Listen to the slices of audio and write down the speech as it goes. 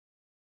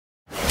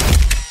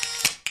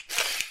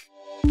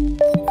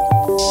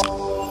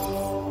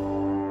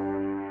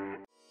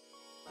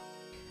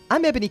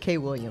I'm Ebony K.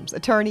 Williams,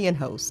 attorney and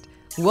host.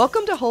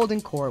 Welcome to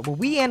Holding Court, where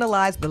we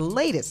analyze the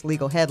latest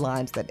legal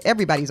headlines that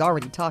everybody's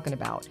already talking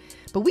about.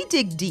 But we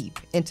dig deep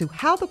into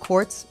how the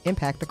courts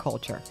impact the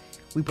culture.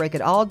 We break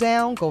it all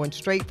down, going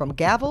straight from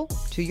gavel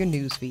to your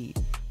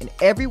newsfeed. And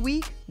every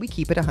week, we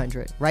keep it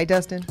 100. Right,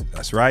 Dustin?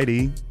 That's right,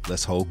 E.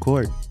 Let's hold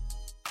court.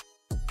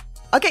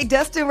 Okay,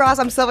 Dustin Ross,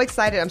 I'm so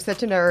excited. I'm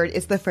such a nerd.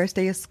 It's the first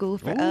day of school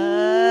for us.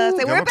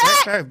 And we're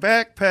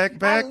back.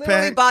 Backpack. I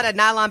literally bought a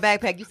nylon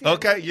backpack. You see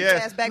Okay,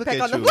 yes. ass backpack Look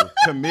at on the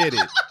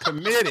you.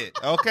 Committed.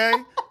 Okay?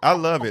 I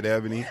love it,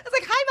 Ebony. I was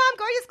like, hi, Mom,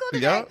 going to school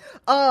today?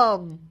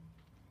 Yep.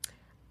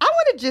 I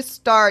want to just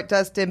start,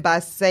 Dustin, by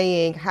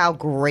saying how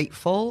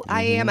grateful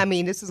I am. I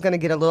mean, this is going to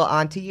get a little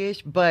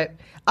auntie-ish, but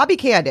I'll be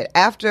candid.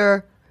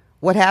 After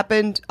what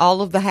happened,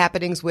 all of the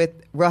happenings with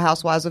Real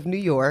Housewives of New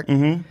York,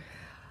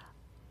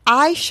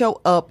 I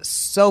show up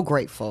so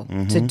grateful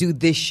to do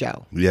this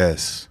show.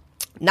 Yes.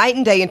 Night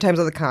and day in terms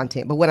of the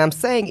content. But what I'm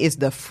saying is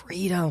the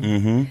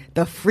freedom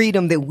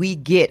that we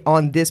get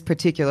on this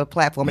particular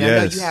platform. And I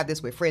know you have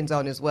this with Friend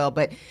Zone as well,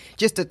 but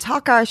just to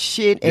talk our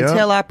shit and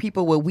tell our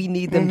people what we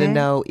need them to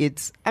know,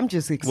 I'm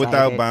just excited.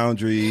 Without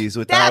boundaries,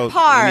 without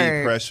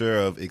any pressure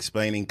of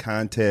explaining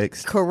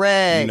context.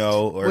 Correct. You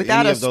know, or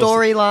without any a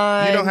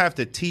storyline. You don't have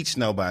to teach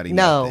nobody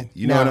nothing.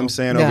 You know what I'm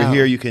saying? No. Over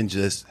here, you can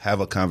just have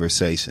a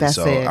conversation. That's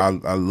it.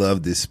 I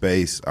love this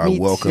space. I Me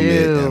welcome too.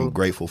 it. I'm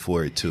grateful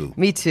for it, too.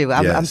 Me too.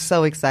 I'm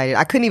so excited.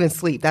 I couldn't even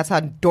sleep. That's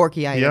how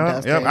dorky I am,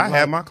 Dustin. I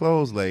had my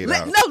clothes laid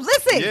out. No,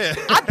 listen. Yeah.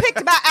 I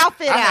picked my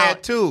outfit out. I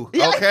had two.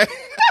 Okay.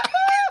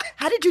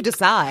 How did you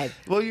decide?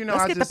 Well, you know,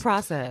 Let's get the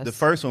process. The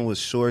first one was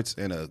shorts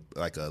and a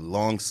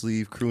long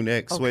sleeve crew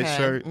neck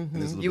sweatshirt.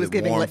 And it's a little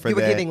bit warm for that. You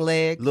were giving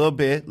leg. A little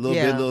bit,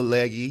 little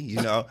leggy,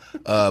 you know.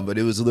 But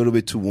it was a little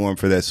bit too warm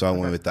for that, so I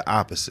went with the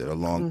opposite: a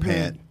long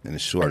pant and a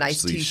short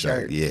nice sleeve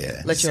t-shirt. shirt.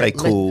 Yeah, Stay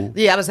cool.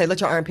 I would say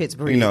let your armpits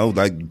breathe. You know,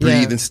 like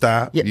breathe and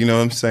stop. Yeah. You know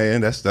what I'm saying?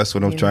 That's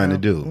what I'm trying to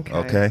do.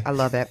 Okay. I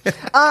love it.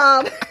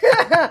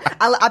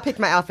 I picked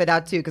my outfit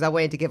out too because I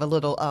wanted to give a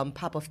little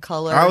pop of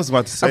color. I was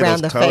about to say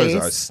around those the colors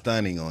face. are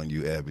stunning on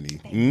you, Ebony.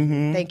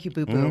 Thank you,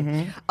 Boo Boo.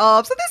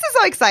 So this is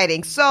so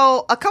exciting.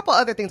 So a couple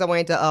other things I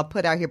wanted to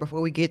put out here before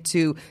we get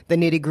to the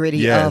nitty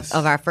gritty of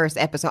our first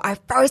episode. Our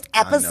first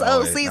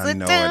episode,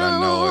 season 2.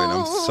 I know it.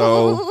 I'm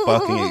so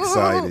fucking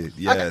excited.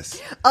 Yes.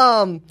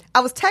 Okay. I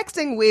was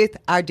texting with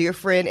our dear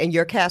friend and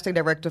your casting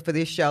director for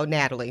this show,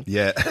 Natalie.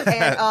 Yeah.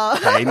 And,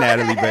 hey,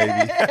 Natalie,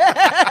 baby.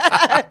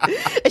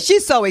 And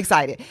she's so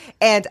excited.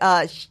 And,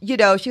 she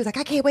was like,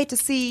 I can't wait to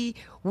see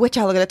what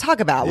y'all are going to talk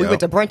about. We went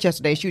to brunch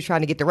yesterday and she was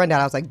trying to get the rundown.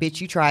 I was like,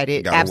 bitch, you tried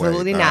it.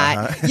 Absolutely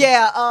not.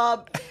 Yeah.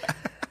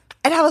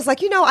 And I was like,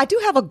 I do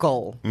have a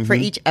goal for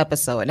each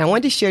episode. And I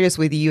wanted to share this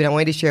with you, and I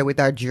wanted to share it with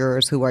our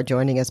jurors who are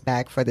joining us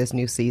back for this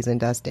new season,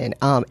 Dustin.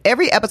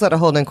 Every episode of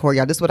Holding Court,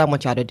 y'all, this is what I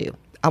want y'all to do.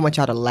 I want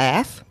y'all to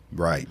laugh.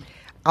 Right.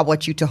 I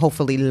want you to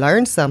hopefully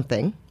learn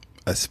something.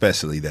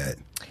 Especially that.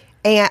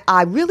 And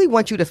I really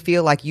want you to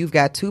feel like you've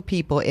got two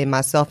people in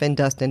myself and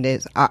Dustin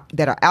that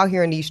are out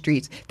here in these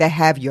streets that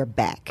have your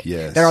back.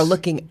 Yes. That are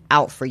looking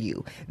out for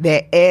you.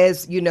 That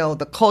as,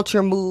 the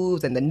culture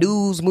moves and the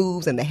news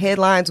moves and the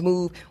headlines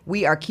move,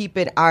 we are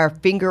keeping our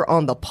finger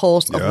on the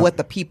pulse of what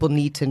the people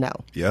need to know.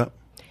 Yep.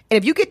 And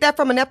if you get that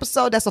from an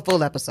episode, that's a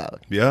full episode.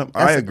 Yeah,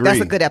 I agree.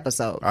 That's a good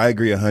episode. I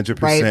agree 100%.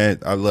 Right?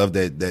 I love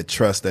that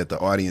trust that the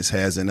audience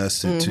has in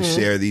us to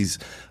share these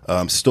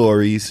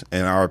stories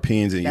and our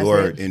opinions and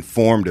your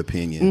informed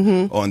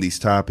opinion on these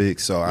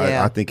topics. So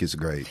I think it's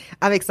great.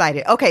 I'm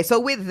excited. Okay, so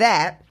with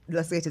that,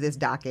 let's get to this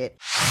docket.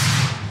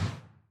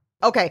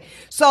 Okay,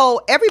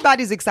 so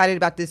everybody's excited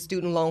about this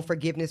student loan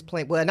forgiveness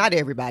plan. Well, not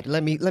everybody.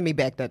 Let me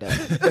back that up.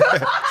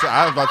 So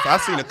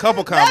I've seen a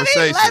couple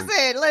conversations.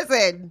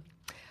 Listen.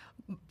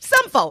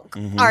 Some folk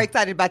are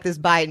excited about this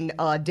Biden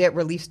debt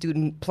relief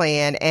student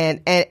plan,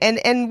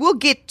 and we'll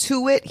get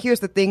to it. Here's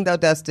the thing, though,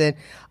 Dustin.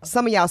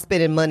 Some of y'all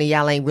spending money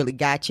y'all ain't really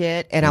got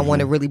yet, and I want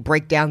to really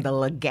break down the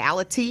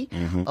legality.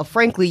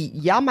 Frankly,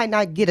 y'all might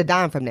not get a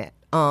dime from that.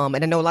 And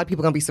I know a lot of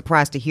people are going to be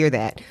surprised to hear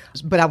that.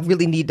 But I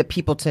really need the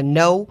people to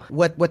know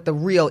what the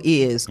real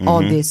is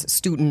on this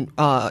student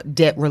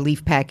debt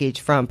relief package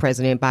from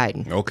President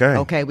Biden.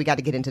 Okay, we got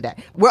to get into that.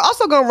 We're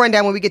also going to run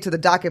down when we get to the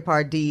docket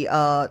part D,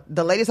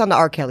 the latest on the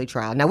R. Kelly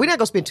trial. Now, we're not going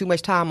to spend too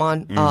much time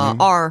on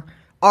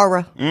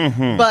Aura,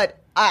 but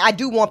I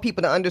do want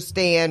people to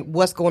understand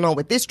what's going on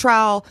with this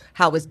trial,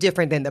 how it's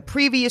different than the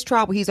previous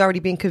trial where he's already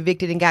been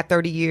convicted and got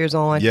 30 years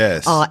on.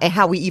 Yes. And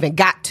how we even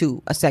got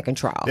to a second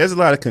trial. There's a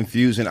lot of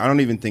confusion. I don't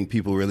even think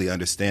people really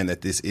understand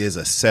that this is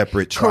a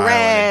separate trial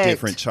and a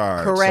different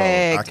charge.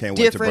 Correct. So I can't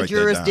wait different to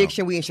break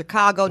jurisdiction. that down. We in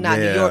Chicago, not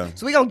New York.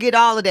 So we're going to get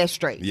all of that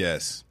straight.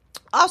 Yes.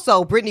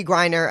 Also, Brittany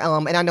Griner,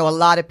 and I know a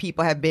lot of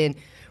people have been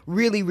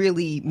really,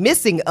 really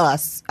missing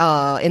us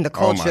in the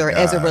culture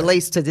as it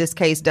relates to this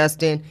case,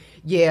 Dustin.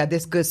 Yeah,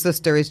 this good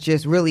sister is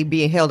just really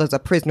being held as a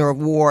prisoner of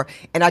war.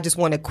 And I just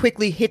want to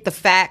quickly hit the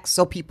facts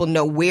so people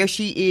know where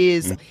she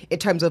is in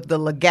terms of the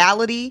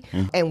legality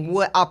and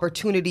what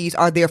opportunities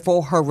are there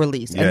for her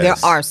release. And there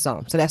are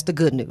some. So that's the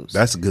good news.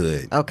 That's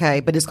good. Okay,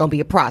 but it's going to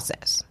be a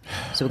process.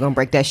 So we're going to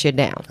break that shit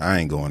down. I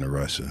ain't going to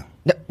Russia.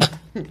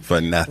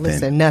 For nothing.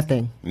 Listen,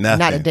 nothing.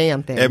 Not a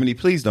damn thing. Ebony,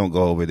 please don't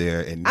go over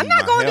there and need I'm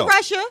not going help. to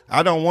Russia.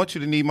 I don't want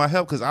you to need my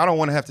help because I don't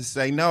want to have to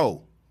say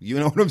no. You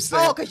know what I'm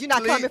saying? Oh, because you're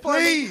not coming for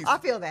me? I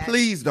feel that.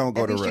 Please don't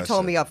go to Russia. At least you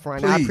told me up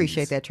front. I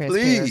appreciate that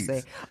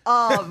transparency.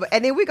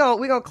 And then we're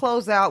gonna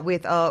close out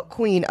with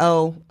Queen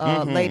O,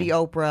 Lady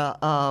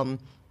Oprah,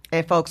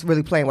 and folks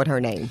really playing with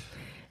her name.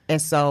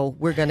 And so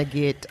we're going to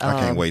get... I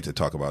can't wait to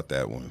talk about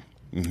that one.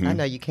 Mm-hmm. I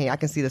know you can't. I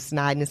can see the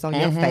snidiness on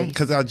your face.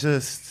 Because I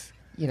just...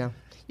 You know.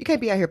 You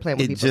can't be out here playing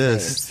with people's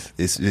names.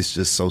 It's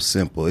just so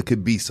simple. It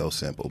could be so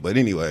simple. But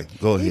anyway,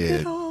 go ahead. It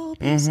could all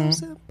be so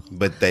simple.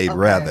 But they'd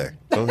rather.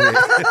 Go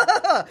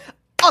ahead.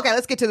 Okay,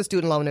 let's get to the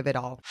student loan of it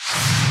all.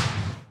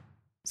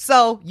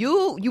 So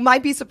you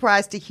might be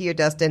surprised to hear,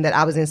 Dustin, that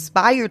I was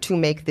inspired to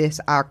make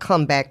this our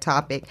comeback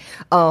topic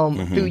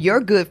through your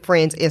good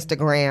friend's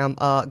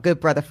Instagram, good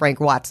brother Frank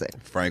Watson.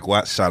 Frank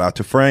Watson. Shout out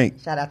to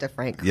Frank. Shout out to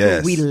Frank.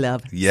 Yes. Who we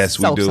love we do.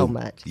 So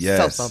much.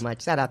 Yes. So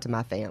much. Shout out to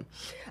my fam.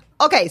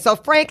 Okay, so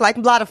Frank, like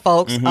a lot of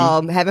folks,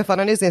 having fun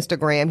on his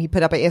Instagram. He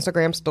put up an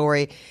Instagram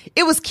story.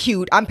 It was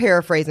cute. I'm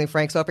paraphrasing,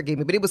 Frank, so forgive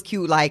me. But it was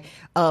cute, like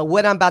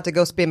what I'm about to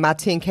go spend my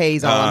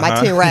 10Ks on,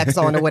 my 10 racks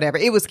on or whatever.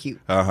 It was cute.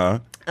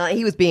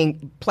 He was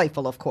being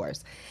playful, of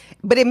course.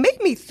 But it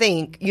made me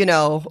think, you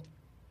know,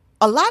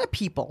 a lot of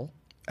people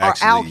are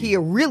out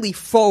here really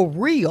for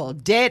real,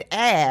 dead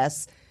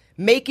ass,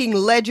 making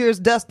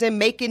ledgers, Dustin,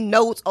 making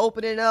notes,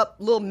 opening up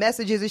little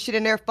messages and shit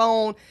in their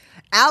phone,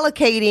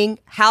 allocating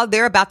how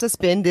they're about to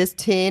spend this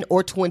 10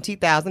 or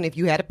 20,000 if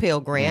you had a Pell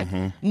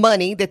Grant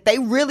money that they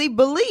really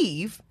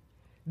believe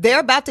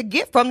they're about to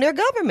get from their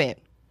government.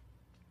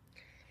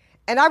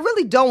 And I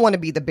really don't want to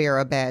be the bearer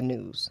of bad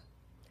news,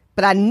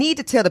 but I need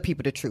to tell the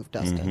people the truth,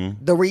 Dustin.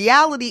 The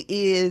reality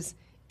is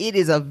it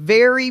is a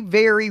very,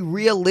 very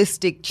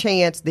realistic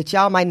chance that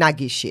y'all might not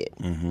get shit.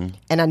 And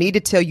I need to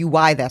tell you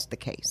why that's the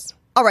case.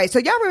 All right, so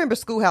y'all remember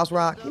Schoolhouse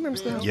Rock? You remember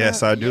Schoolhouse Rock?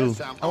 Yes, I do.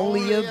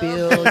 Only a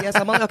bill. Yes,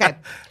 I'm on. Okay,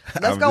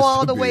 let's go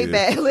all the way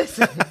back.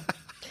 Listen,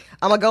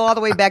 I'm going to go all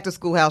the way back to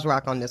Schoolhouse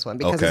Rock on this one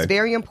because it's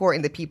very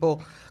important that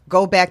people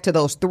go back to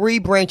those three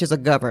branches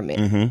of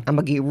government. I'm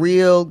going to get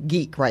real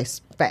geek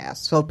right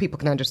fast so people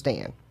can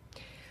understand.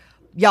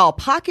 Y'all,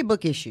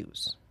 pocketbook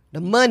issues,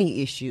 the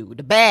money issue,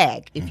 the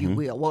bag, if you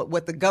will,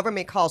 what the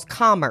government calls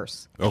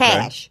commerce,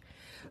 cash.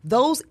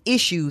 Those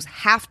issues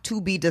have to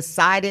be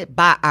decided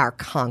by our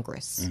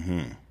Congress.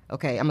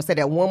 Okay, I'm going to say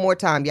that one more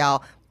time,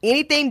 y'all.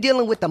 Anything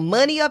dealing with the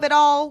money of it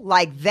all,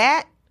 like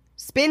that,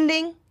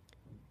 spending,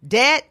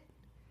 debt,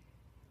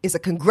 is a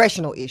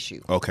congressional issue.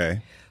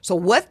 Okay. So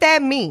what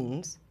that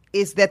means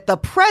is that the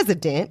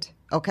president,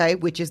 okay,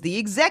 which is the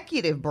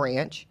executive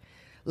branch,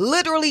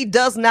 literally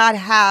does not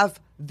have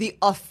the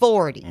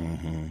authority,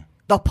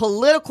 the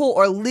political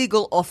or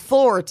legal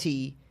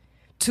authority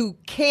to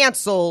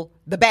cancel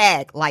the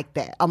bag like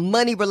that, a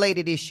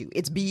money-related issue.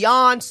 It's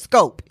beyond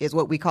scope, is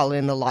what we call it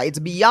in the law. It's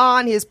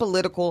beyond his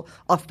political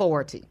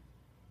authority.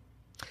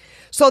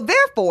 So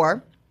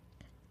therefore,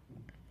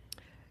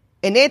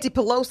 and Nancy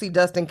Pelosi,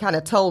 Dustin, kind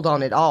of told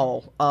on it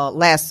all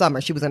last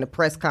summer. She was in a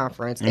press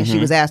conference, and she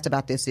was asked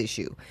about this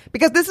issue.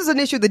 Because this is an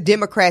issue the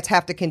Democrats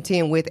have to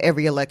contend with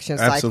every election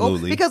cycle.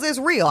 Because it's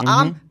real.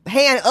 I'm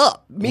hand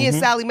up. Me and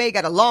Sally Mae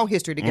got a long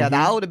history together.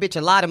 I owed a bitch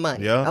a lot of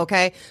money.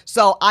 Okay?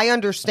 So I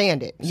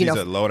understand it. She's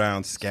a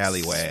low-down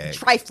scallywag.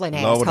 Trifling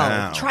asshole.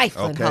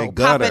 Trifling hoe.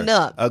 Gutter. Popping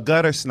up. A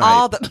gutter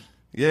snipe.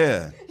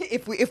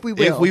 If we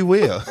will. If we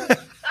will.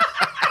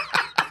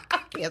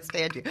 Can't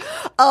stand you.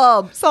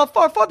 So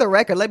for the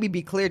record, let me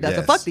be clear,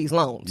 Dustin. Fuck these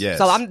loans. Yes.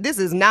 So this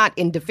is not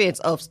in defense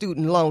of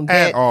student loan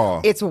debt. At all.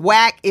 It's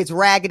whack. It's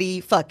raggedy.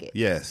 Fuck it.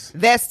 Yes.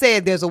 That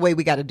said, there's a way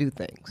we got to do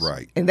things.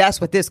 Right. And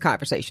that's what this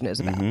conversation is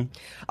about.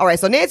 All right.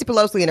 So Nancy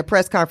Pelosi in a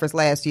press conference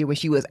last year when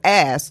she was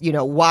asked, you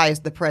know, why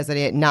is the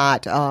president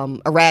not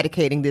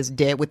eradicating this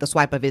debt with the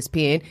swipe of his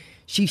pen,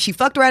 she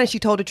fucked around and she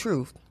told the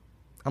truth.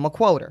 I'm going to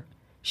quote her.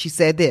 She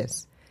said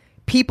this: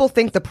 "People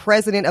think the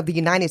president of the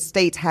United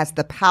States has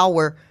the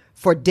power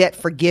for debt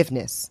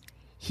forgiveness.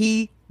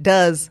 He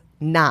does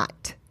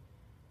not.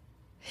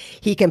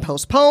 He can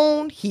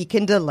postpone, he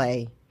can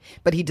delay,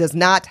 but he does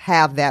not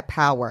have that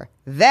power.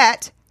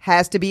 That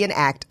has to be an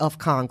act of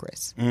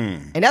Congress."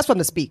 And that's from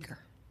the speaker.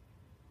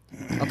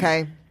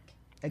 Okay?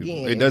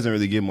 Again. It doesn't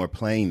really get more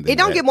plain than that. It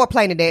don't get more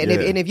plain than that.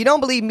 And if you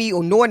don't believe me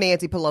or nor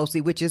Nancy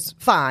Pelosi, which is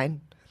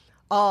fine,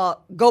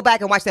 go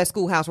back and watch that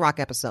Schoolhouse Rock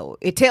episode.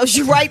 It tells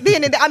you right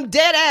then and there. I'm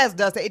dead ass,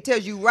 Dustin. It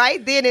tells you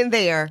right then and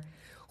there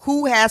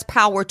who has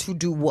power to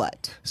do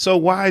what. So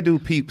why do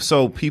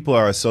people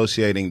are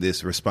associating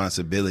this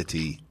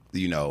responsibility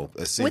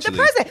essentially with the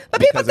president. But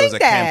because people it was think a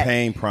that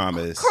campaign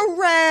promise.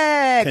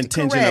 Correct.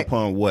 Contingent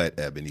upon what,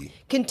 Ebony?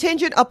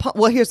 Contingent upon.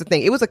 Well, here's the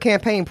thing. It was a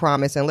campaign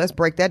promise, and let's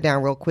break that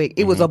down real quick.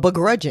 It was a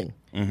begrudging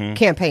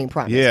campaign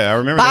promise. Yeah, I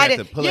remember Biden, they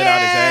had to pull it out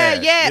his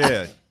ass.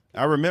 Yeah.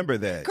 I remember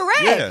that.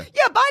 Correct. Yeah,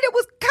 Biden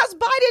was, because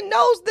Biden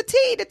knows the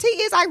T. The T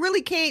is, I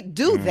really can't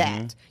do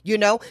that.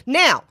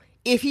 Now,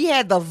 if he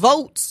had the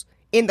votes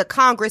in the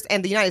Congress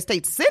and the United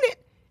States Senate,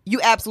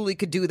 you absolutely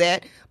could do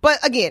that.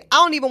 But again, I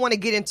don't even want to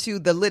get into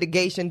the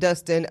litigation,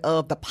 Dustin,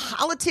 of the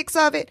politics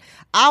of it.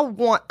 I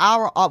want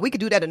we could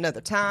do that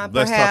another time.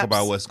 Let's talk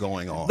about what's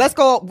going on. Let's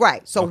go.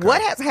 Right. So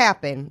what has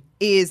happened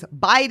is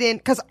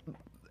Biden,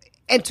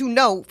 and to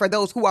know, for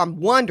those who are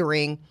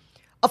wondering,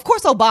 of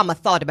course, Obama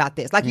thought about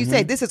this. Like you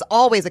said, this is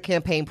always a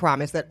campaign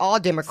promise that all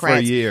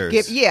Democrats for years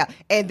give. Yeah.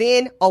 And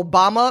then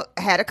Obama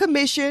had a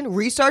commission,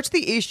 researched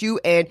the issue,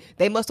 and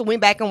they must have went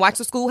back and watched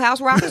the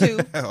Schoolhouse Rock too.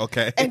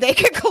 Okay. And they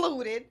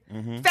concluded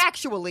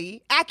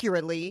factually,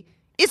 accurately,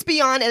 it's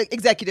beyond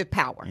executive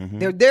power.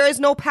 There is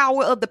no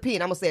power of the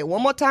pen. I'm going to say it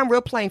one more time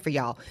real plain for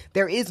y'all.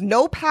 There is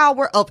no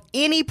power of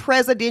any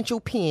presidential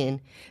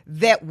pen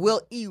that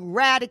will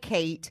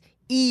eradicate,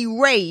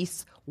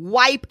 erase,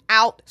 wipe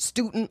out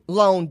student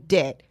loan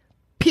debt,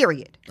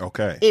 period.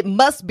 Okay. It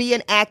must be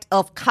an act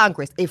of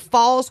Congress. It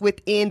falls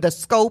within the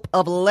scope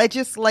of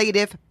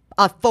legislative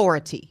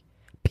authority,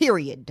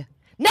 period.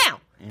 Now,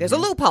 there's a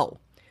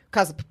loophole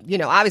because,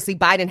 obviously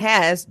Biden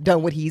has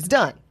done what he's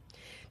done.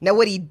 Now,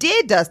 what he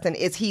did, Dustin,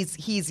 is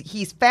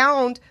he's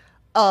found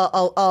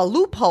a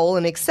loophole,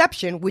 an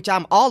exception, which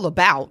I'm all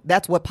about.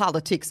 That's what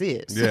politics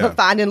is. Yeah.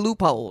 Finding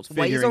loopholes,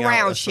 figuring ways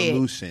around out a shit.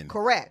 solution.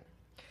 Correct.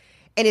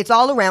 And it's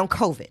all around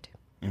COVID.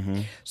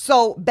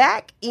 So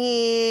back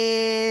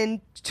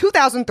in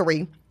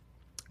 2003,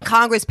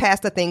 Congress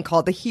passed a thing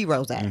called the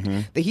HEROES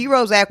Act. The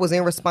HEROES Act was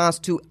in response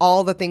to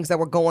all the things that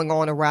were going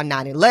on around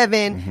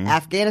 9/11,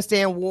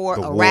 Afghanistan war,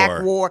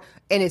 Iraq war.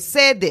 And it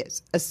said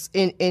this,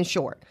 in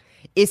short.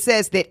 It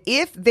says that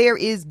if there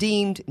is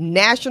deemed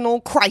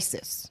national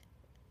crisis,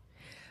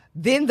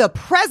 then the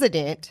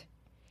president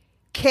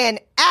can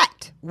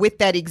act with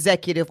that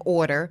executive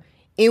order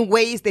in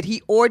ways that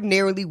he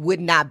ordinarily would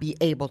not be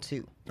able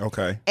to.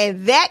 Okay.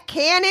 And that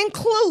can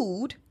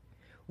include,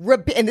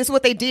 and this is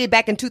what they did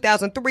back in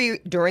 2003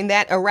 during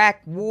that Iraq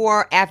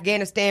war,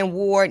 Afghanistan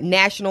war,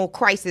 national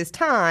crisis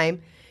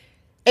time.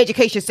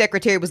 Education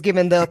secretary was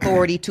given the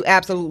authority to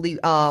absolutely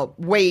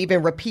waive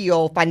and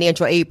repeal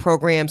financial aid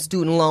programs,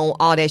 student loan,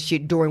 all that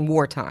shit during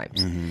war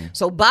times.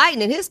 So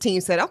Biden and his team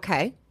said,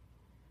 okay,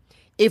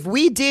 if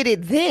we did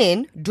it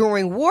then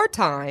during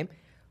wartime,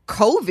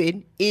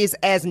 COVID is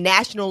as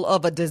national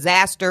of a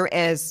disaster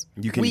as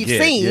we've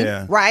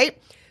seen, right?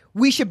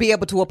 We should be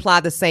able to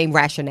apply the same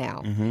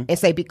rationale and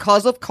say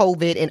because of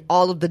COVID and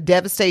all of the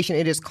devastation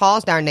it has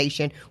caused our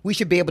nation, we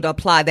should be able to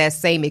apply that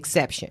same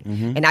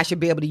exception. And I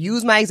should be able to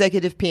use my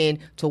executive pen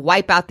to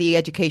wipe out the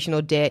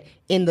educational debt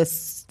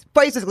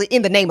basically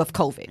in the name of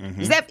COVID.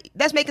 Is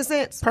that's making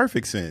sense?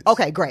 Perfect sense.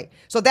 Okay, great.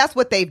 So that's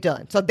what they've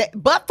done.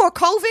 But for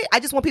COVID, I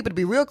just want people to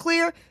be real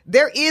clear,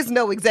 there is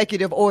no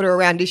executive order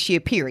around this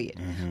shit, period.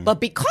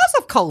 But because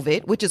of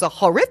COVID, which is a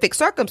horrific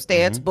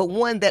circumstance, but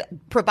one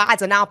that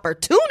provides an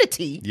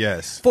opportunity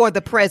for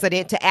the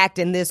president to act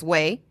in this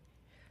way,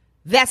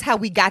 that's how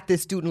we got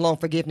this student loan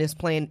forgiveness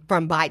plan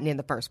from Biden in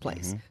the first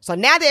place. So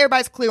now that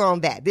everybody's clear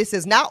on that, this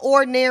is not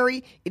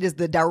ordinary. It is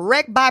the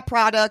direct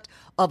byproduct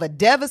of a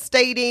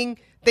devastating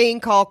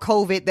thing called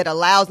COVID that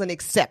allows an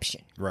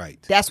exception. Right.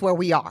 That's where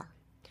we are.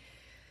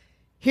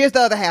 Here's the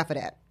other half of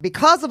that.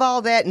 Because of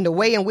all that and the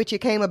way in which it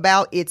came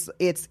about, it's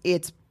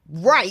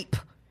ripe,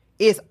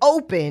 it's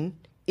open,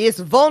 it's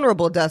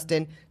vulnerable,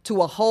 Dustin,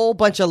 to a whole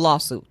bunch of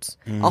lawsuits,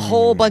 a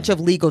whole bunch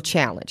of legal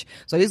challenge.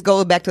 So this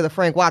goes back to the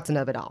Frank Watson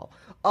of it all.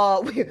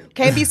 We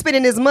can't be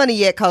spending this money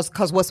yet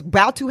because what's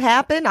about to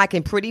happen, I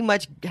can pretty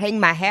much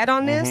hang my hat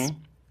on this.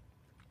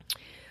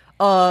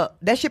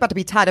 That shit about to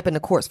be tied up in the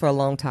courts for a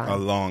long time. A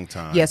long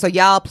time. Yeah, so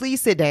y'all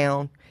please sit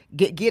down,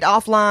 get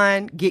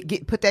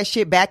offline, put that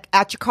shit back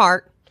out your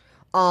cart.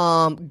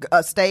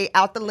 Stay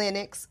out the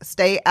Linux,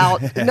 stay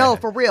out. No,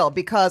 for real,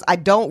 because I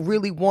don't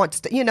really want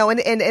to,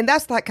 and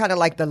that's like kind of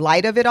like the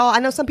light of it all. I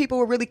know some people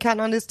were really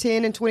counting on this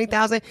 10 and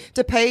 20,000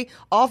 to pay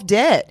off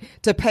debt,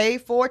 to pay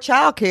for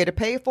childcare, to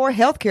pay for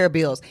healthcare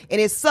bills.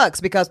 And it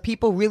sucks because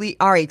people really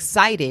are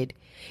excited.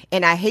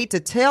 And I hate to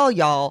tell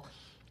y'all,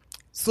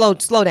 slow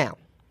down.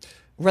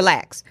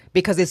 Relax,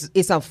 because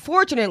it's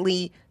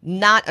unfortunately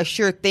not a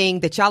sure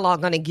thing that y'all are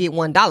going to get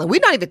 $1. We're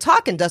not even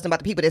talking, Dustin, about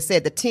the people that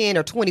said the 10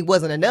 or 20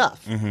 wasn't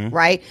enough,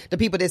 right? The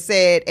people that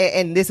said,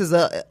 and this is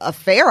a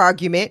fair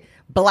argument,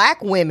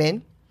 black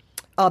women,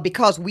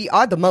 because we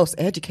are the most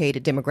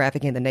educated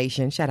demographic in the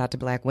nation, shout out to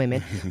black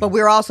women, but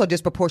we're also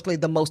disproportionately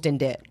the most in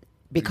debt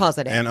because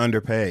of that. And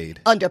underpaid.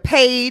 So that you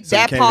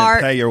can't part.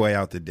 even pay your way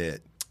out the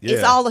debt. Yeah.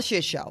 It's all a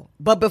shit show.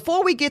 But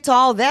before we get to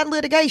all that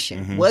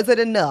litigation, was it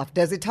enough?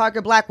 Does it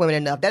target black women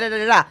enough?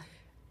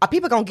 Are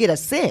people going to get a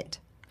cent?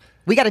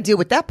 We got to deal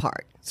with that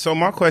part. So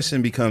my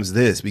question becomes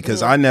this,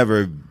 because I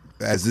never,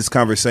 as this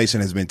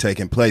conversation has been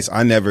taking place,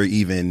 I never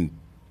even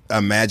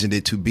imagined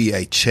it to be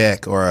a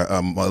check or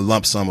a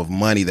lump sum of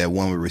money that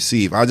one would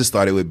receive. I just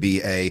thought it would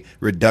be a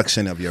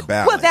reduction of your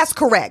balance. Well, that's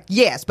correct.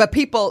 Yes, but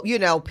people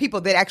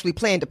that actually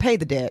plan to pay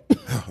the debt.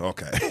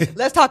 Okay.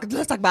 Let's talk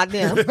about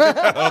them.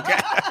 Okay.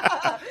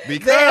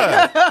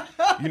 Because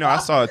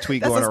I saw a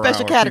tweet going around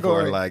where people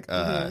are like,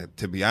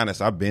 to be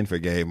honest, I've been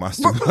forgave my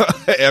student.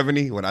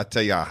 Ebony, when I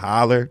tell you I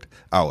hollered,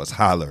 I was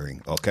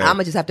hollering. Okay. I'm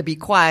gonna just have to be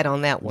quiet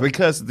on that one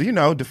because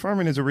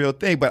deferment is a real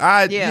thing. But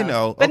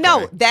but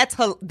no,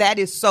 that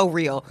is so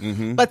real.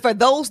 Mm-hmm. But for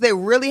those that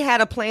really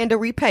had a plan to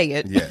repay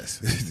it,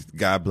 yes,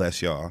 God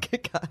bless y'all.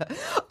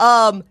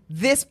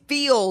 This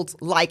feels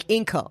like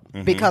income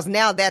because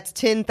now that's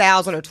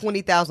 $10,000 or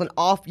 $20,000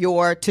 off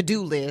your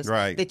to-do list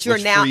that you're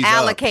now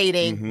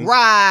allocating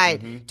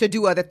to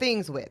do other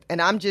things with.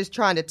 And I'm just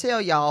trying to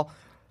tell y'all,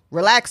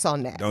 relax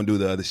on that. Don't do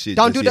the other shit.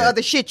 Don't do the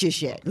other shit just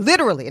yet.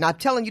 Literally. And I'm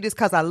telling you this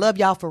because I love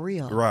y'all for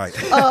real. Right.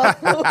 I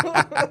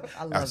love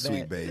Our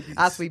sweet babies.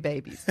 Our sweet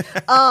babies.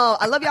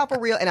 I love y'all for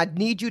real. And I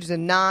need you to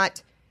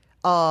not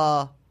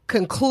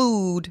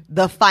conclude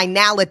the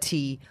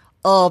finality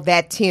of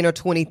that 10 or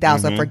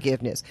 20,000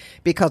 forgiveness,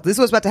 because this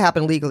was about to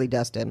happen legally,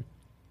 Dustin.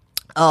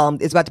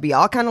 It's about to be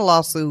all kind of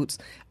lawsuits,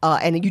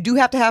 and you do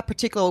have to have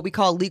particular what we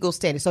call legal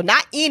standing. So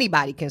not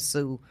anybody can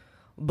sue,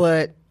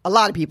 but a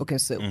lot of people can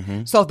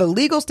sue. So the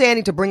legal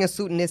standing to bring a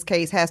suit in this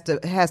case has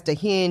to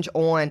hinge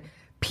on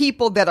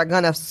people that are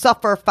going to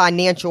suffer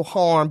financial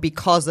harm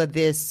because of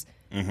this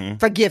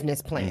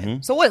forgiveness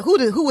plan. So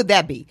who would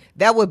that be?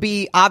 That would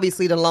be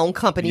obviously the loan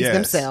companies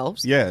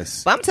themselves.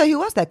 Yes. But I'm telling you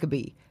who else that could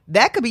be.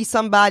 That could be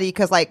somebody,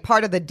 because like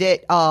part of the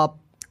debt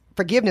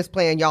forgiveness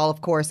plan, y'all, of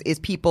course, is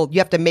people, you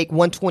have to make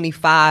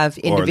 125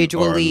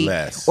 individually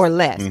or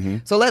less.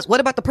 So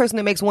what about the person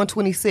that makes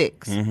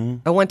 126 or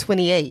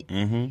 128?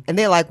 And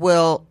they're like,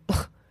 well,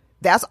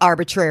 that's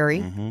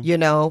arbitrary,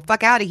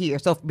 fuck out of here.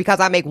 So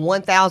because I make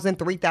 1,000,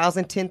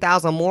 3,000,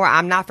 10,000 more,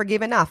 I'm not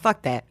forgiving. Nah,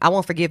 fuck that. I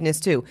want forgiveness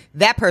too.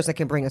 That person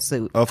can bring a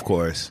suit. Of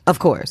course. Of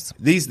course.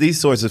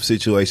 These sorts of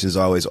situations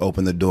always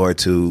open the door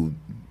to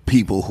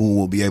people who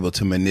will be able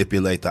to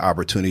manipulate the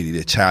opportunity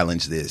to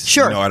challenge this.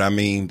 Sure. You know what I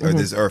mean?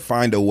 Or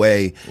find a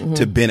way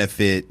to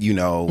benefit, even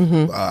though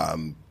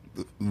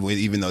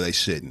they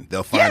shouldn't.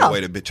 They'll find a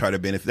way to try to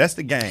benefit. That's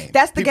the game.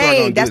 That's the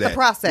game. That's the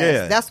process.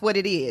 Yeah. That's what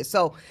it is.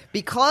 So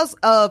because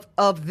of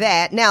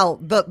that, now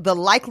the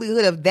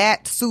likelihood of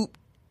that suit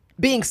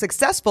being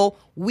successful,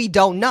 we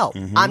don't know.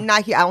 I'm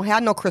not here. I don't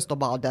have no crystal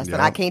ball, Dustin.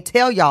 I can't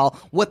tell y'all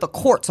what the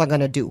courts are going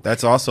to do.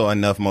 That's also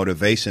enough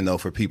motivation, though,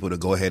 for people to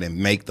go ahead and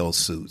make those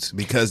suits,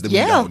 because we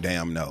don't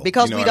damn know.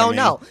 Because we don't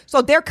know.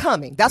 So they're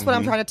coming. That's what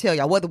I'm trying to tell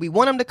y'all. Whether we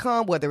want them to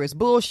come, whether it's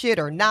bullshit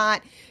or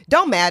not,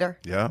 don't matter.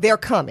 Yeah. They're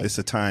coming. It's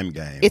a time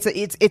game.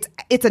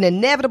 It's an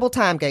inevitable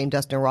time game,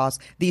 Dustin Ross.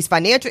 These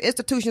financial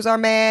institutions are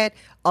mad.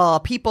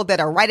 People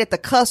that are right at the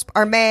cusp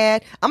are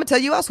mad. I'm gonna tell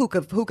you else who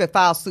could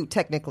file suit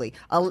technically.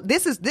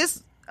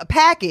 This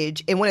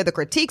package, and one of the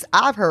critiques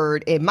I've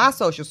heard in my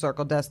social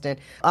circle, Dustin,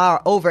 are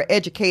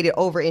overeducated,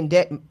 over in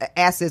debt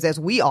asses as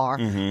we are.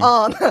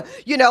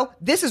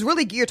 This is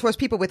really geared towards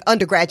people with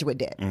undergraduate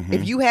debt.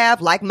 If you have,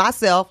 like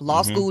myself,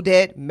 law school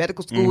debt,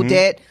 medical school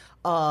debt,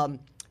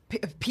 PhD,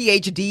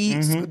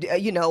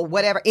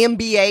 whatever,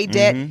 MBA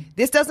debt,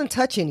 this doesn't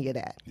touch any of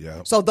that.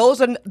 Yeah. So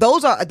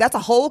that's a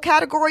whole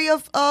category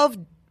of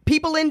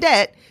people in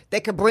debt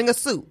that could bring a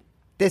suit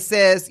that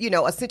says,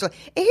 essentially.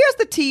 And here's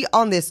the tea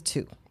on this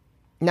too.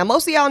 Now,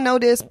 most of y'all know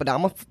this, but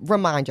I'm going to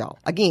remind y'all.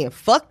 Again,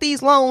 fuck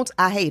these loans.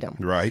 I hate them.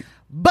 Right.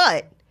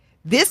 But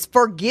this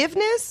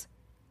forgiveness,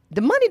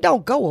 the money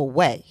don't go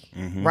away,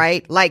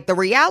 right? Like, the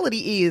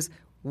reality is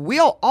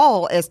we'll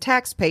all, as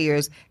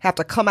taxpayers, have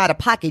to come out of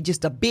pocket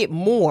just a bit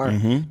more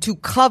to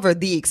cover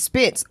the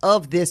expense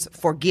of this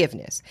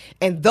forgiveness.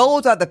 And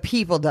those are the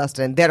people,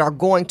 Dustin, that are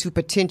going to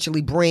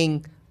potentially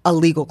bring a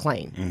legal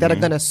claim, that are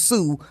going to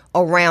sue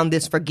around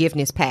this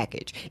forgiveness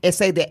package and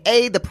say that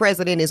the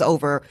president is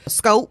over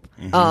scope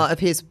of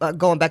his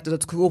going back to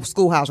the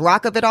schoolhouse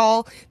rock of it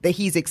all, that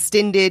he's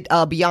extended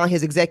beyond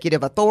his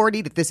executive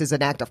authority, that this is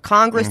an act of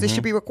Congress that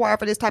should be required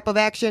for this type of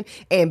action,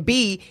 and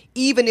B,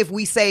 even if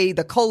we say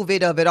the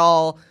COVID of it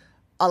all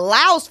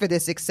allows for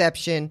this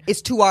exception,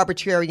 it's too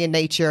arbitrary in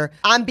nature.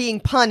 I'm being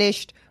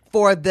punished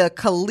for the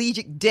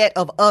collegiate debt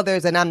of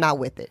others, and I'm not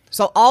with it.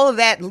 So all of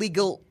that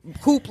legal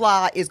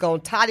hoopla is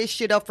going to tie this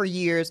shit up for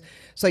years.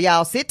 So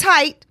y'all sit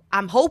tight.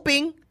 I'm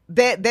hoping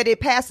that it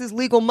passes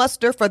legal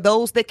muster for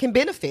those that can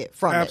benefit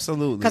from it.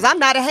 Absolutely. Because I'm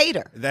not a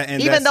hater,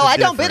 even though I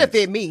don't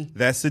benefit me.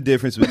 That's the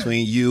difference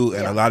between you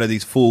and a lot of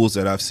these fools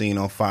that I've seen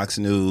on Fox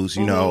News,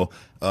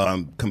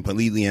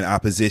 completely in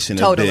opposition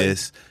of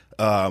this.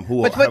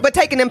 But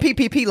taking them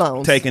PPP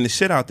loans. Taking the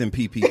shit out them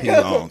PPP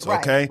loans,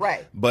 okay?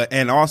 Right.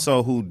 And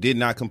also who did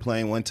not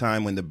complain one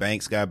time when the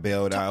banks got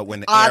bailed out, when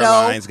the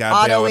airlines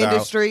got bailed out. Auto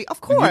industry, of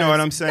course. You know what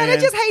I'm saying? No,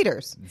 they're just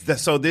haters.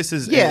 So this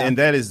is, and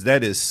that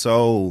is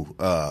so,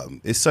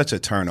 it's such a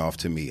turnoff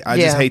to me. I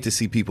just hate to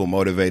see people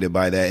motivated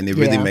by that, and it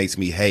really makes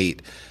me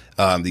hate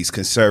these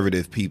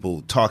conservative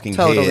people, talking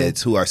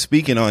heads who are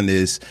speaking on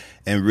this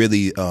and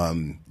really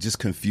just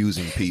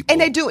confusing people. And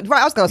they do it,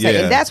 right? I was going to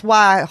say, and that's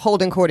why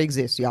Holding Court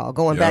exists, y'all.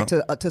 Going back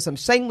to some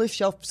shameless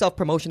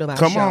self-promotion of our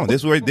show. Come on,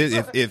 this where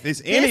if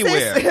it's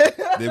anywhere,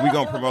 then we're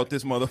going to promote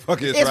this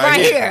motherfucker. It's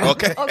right here.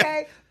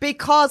 Okay.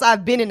 Because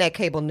I've been in that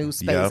cable news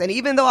space. And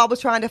even though I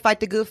was trying to fight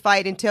the good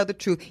fight and tell the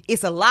truth,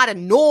 it's a lot of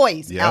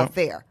noise out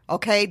there.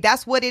 Okay?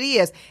 That's what it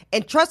is.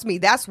 And trust me,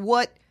 that's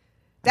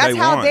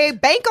how they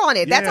bank on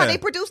it. That's how they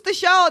produce the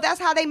show. That's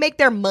how they make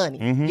their money.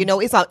 You know,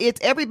 it's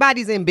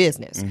everybody's in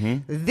business.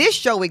 This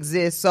show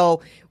exists.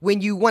 So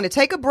when you want to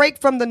take a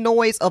break from the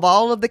noise of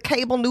all of the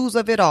cable news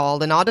of it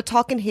all and all the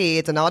talking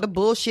heads and all the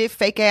bullshit,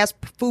 fake ass,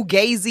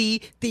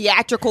 fugazi,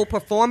 theatrical,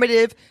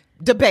 performative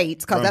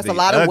debates, because that's a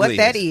lot of what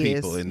that is.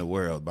 People in the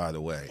world, by the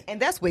way.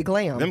 And that's with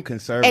glam. Them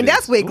conservatives. And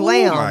that's with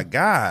glam. Oh my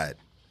God.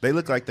 They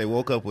look like they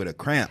woke up with a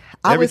cramp.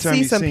 I would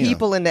see some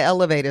people in the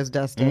elevators,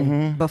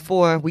 Dustin,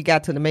 before we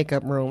got to the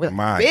makeup room.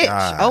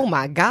 God. Oh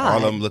my God.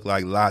 All of them look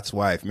like Lot's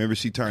wife. Remember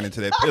she turned into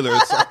that pillar?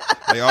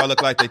 They all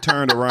look like they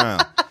turned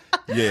around.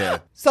 Yeah.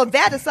 So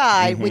that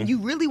aside, when you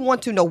really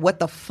want to know what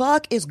the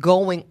fuck is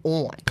going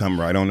on, come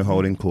right on the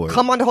Holding Court.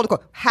 Come on the Holding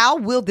Court. How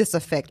will this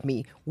affect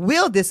me?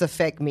 Will this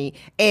affect me?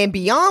 And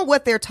beyond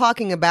what they're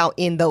talking about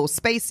in those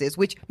spaces,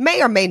 which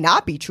may or may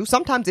not be true,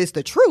 sometimes it's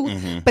the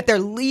truth, but they're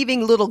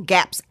leaving little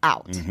gaps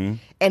out.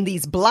 And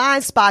these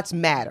blind spots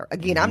matter.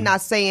 Again, I'm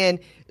not saying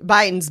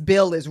Biden's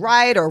bill is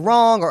right or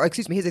wrong, or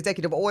excuse me, his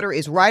executive order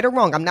is right or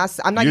wrong. I'm not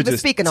even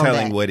speaking on that. You're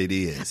just telling what it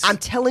is. I'm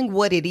telling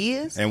what it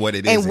is and what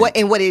it isn't,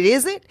 and what it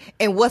isn't,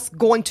 and what's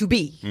going to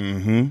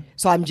be.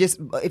 So I'm just,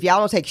 if y'all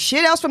don't take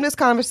shit else from this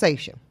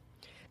conversation,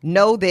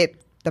 know that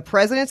the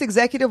president's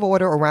executive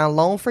order around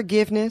loan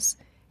forgiveness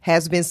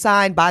has been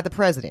signed by the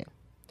president.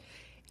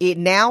 It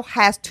now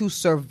has to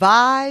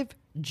survive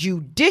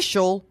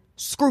judicial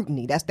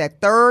scrutiny. That's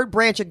that third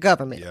branch of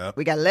government.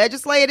 We got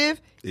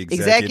legislative,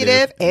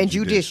 executive, and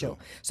judicial.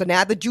 So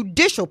now the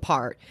judicial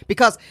part,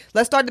 because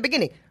let's start at the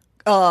beginning.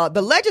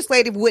 The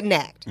legislative wouldn't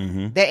act,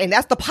 and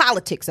that's the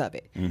politics of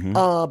it.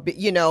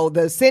 You know,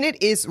 the Senate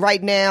is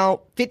right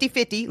now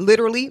 50-50,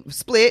 literally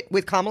split,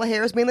 with Kamala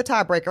Harris being the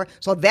tiebreaker.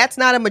 So that's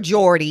not a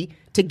majority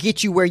to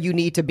get you where you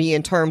need to be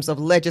in terms of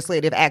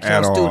legislative action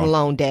on student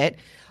loan debt.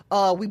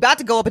 We about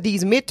to go up at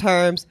these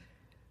midterms.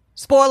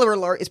 Spoiler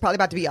alert, it's probably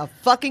about to be a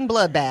fucking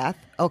bloodbath,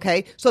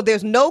 okay? So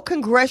there's no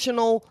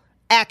congressional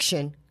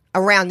action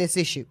around this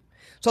issue.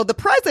 So the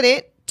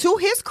president, to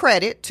his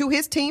credit, to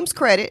his team's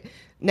credit,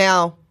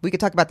 now we could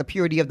talk about the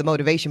purity of the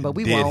motivation, but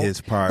we won't. Did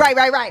his part.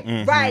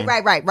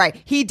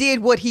 Right. He did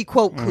what he,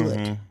 quote,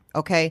 could,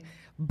 okay?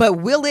 But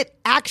will it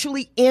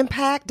actually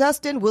impact,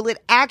 Dustin? Will it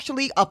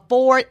actually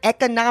afford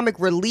economic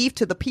relief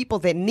to the people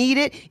that need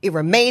it? It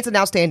remains an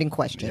outstanding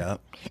question.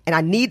 And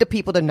I need the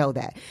people to know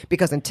that.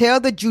 Because until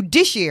the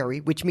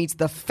judiciary, which means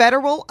the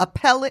federal,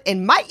 appellate,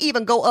 and might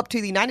even go up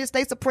to the United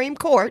States Supreme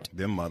Court.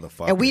 Them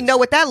motherfuckers. And we know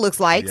what that looks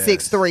like,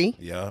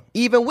 6'3".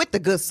 Even with the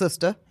good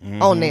sister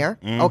on there,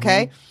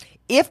 okay?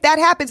 If that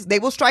happens, they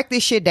will strike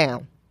this shit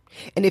down.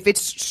 And if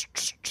it's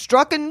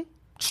stricken,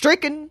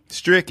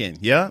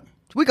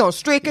 we're going to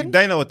stricken.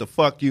 They know what the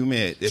fuck you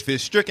meant. If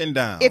it's stricken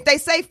down. If they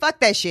say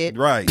fuck that shit.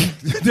 Right.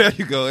 There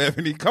you go,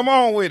 Ebony. Come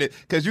on with it.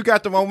 Because you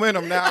got the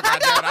momentum now.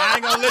 I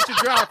ain't going to let you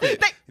drop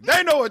it.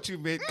 They know what you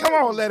meant. Come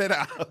on, let it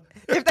out.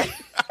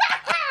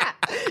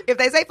 If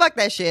they say fuck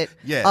that shit,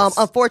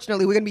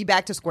 unfortunately, we're going to be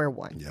back to square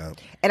one.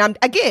 And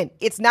again,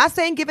 it's not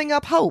saying giving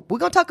up hope. We're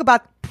going to talk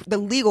about the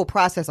legal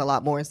process a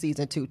lot more in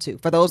season 2 too.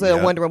 For those that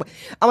are wondering,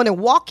 I want to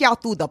walk y'all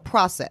through the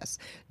process.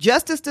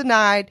 Justice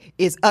delayed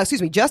is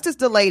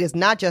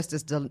not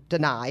justice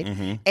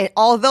denied. And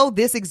although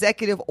this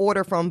executive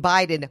order from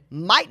Biden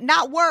might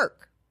not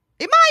work,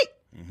 it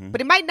might,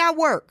 but it might not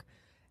work.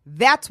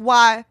 That's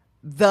why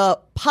the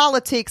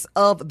politics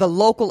of the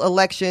local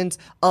elections,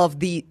 of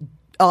the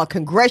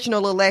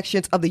congressional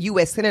elections, of the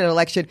U.S. Senate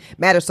election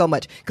matter so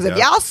much. Because if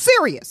y'all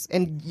serious,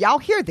 and y'all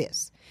hear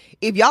this,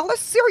 if y'all are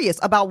serious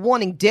about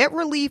wanting debt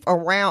relief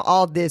around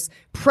all this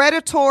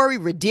predatory,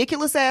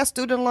 ridiculous ass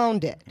student loan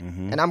debt,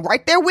 and I'm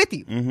right there with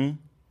you,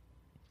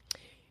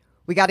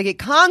 we got to get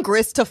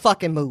Congress to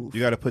fucking move.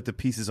 You got to put the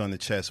pieces on the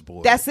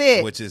chessboard. That's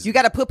it. Which is you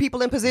got to put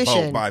people in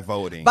position by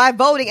voting, by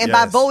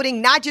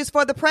voting, not just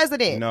for the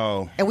president.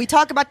 No, and we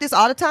talk about this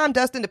all the time,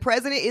 Dustin. The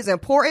president is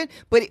important,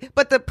 but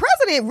the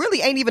president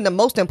really ain't even the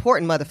most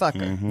important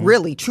motherfucker.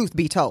 Really, truth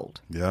be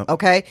told.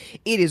 Okay,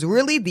 it is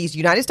really these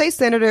United States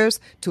senators,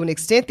 to an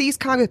extent, these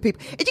Congress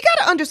people. And you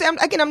got to understand.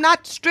 Again, I'm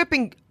not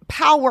stripping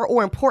power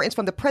or importance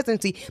from the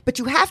presidency, but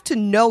you have to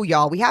know,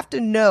 y'all. We have to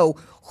know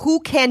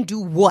who can do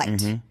what.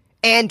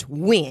 And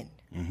when.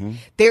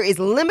 There is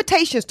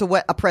limitations to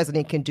what a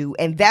president can do,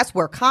 and that's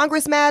where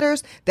Congress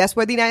matters. That's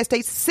where the United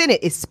States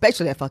Senate,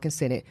 especially that fucking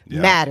Senate,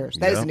 matters.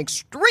 That is an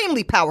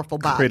extremely powerful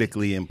body.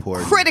 Critically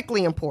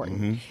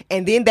important.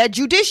 And then that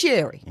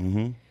judiciary.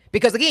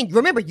 Because again,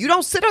 remember, you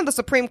don't sit on the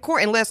Supreme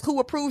Court unless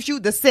who approves you?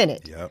 The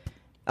Senate.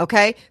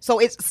 Okay? So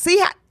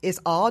it's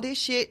all this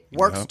shit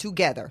works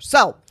together.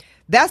 So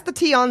that's the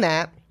tea on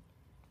that.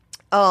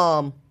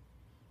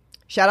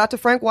 Shout out to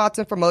Frank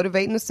Watson for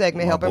motivating the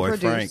segment, helping boy,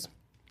 produce. Frank.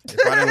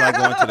 If I didn't like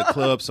going to the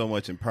club so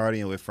much and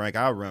partying with Frank,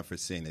 I'll run for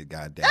Senate,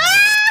 goddamn.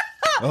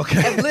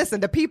 Okay. And listen,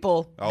 the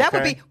people. That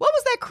would be, what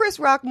was that Chris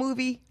Rock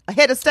movie?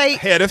 Head of State?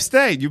 Head of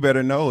State. You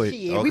better know it.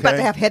 Yeah, we about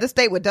to have Head of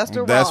State with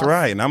Dustin Ross. That's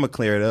right. And I'm going to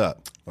clear it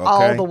up. Okay?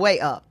 All the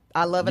way up.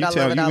 I love it. I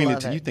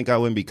love it. You think I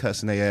wouldn't be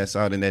cussing their ass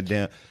out in that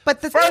damn.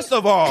 But First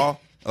of all,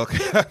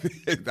 okay,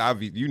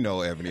 you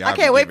know, Ebony. I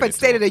can't wait for the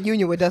State of the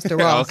Union with Dustin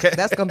Ross. Okay.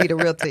 That's going to be the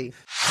real tea.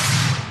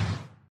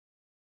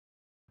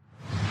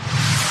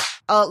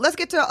 Let's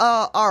get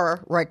to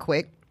R right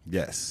quick.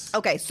 Yes.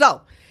 Okay,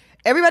 so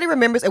everybody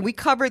remembers, and we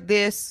covered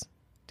this.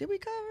 Did we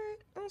cover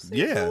it on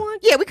season 1?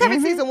 Yeah, we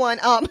covered season 1.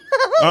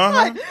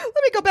 Let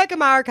me go back in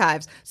my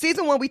archives.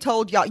 Season 1, we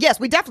told y'all. Yes,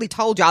 we definitely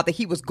told y'all that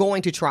he was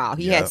going to trial.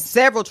 He had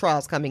several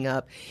trials coming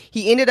up.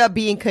 He ended up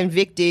being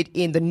convicted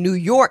in the New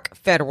York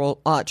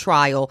federal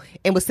trial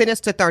and was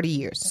sentenced to 30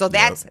 years. So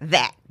that's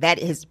that. That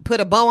is,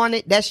 put a bow on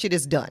it. That shit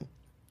is done.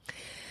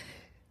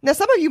 Now,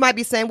 some of you might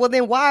be saying, well,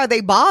 then why are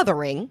they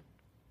bothering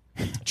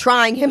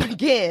trying him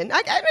again?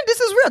 I mean, this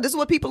is real. This is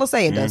what people are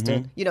saying,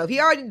 Dustin. You know, if he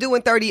already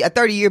doing a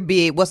 30-year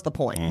bid, what's the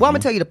point? Well, I'm gonna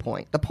tell you the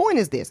point. The point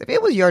is this: if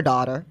it was your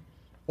daughter,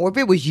 or if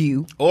it was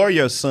you, or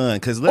your son,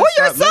 because let's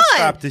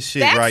stop this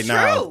shit right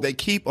now. They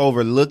keep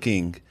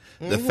overlooking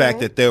the fact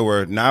that there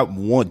were not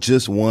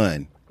just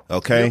one.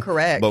 Okay, you're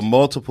correct. But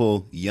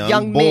multiple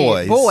young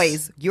boys.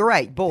 Boys, you're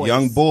right. Boys,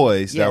 young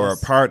boys that were a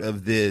part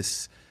of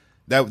this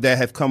that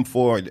have come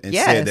forward and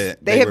said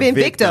that they have been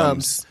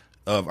victims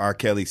of R.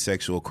 Kelly's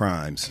sexual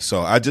crimes.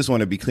 So I just want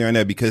to be clear on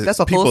that because that's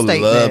a people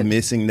love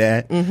missing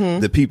that.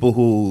 Mm-hmm. The people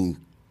who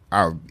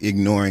are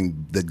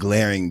ignoring the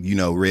glaring,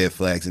 red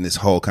flags in this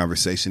whole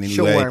conversation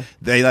anyway,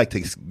 they like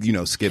to,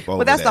 skip over.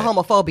 But that's that. The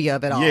homophobia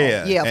of it all.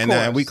 Yeah, yeah, of course.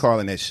 And we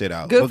calling that shit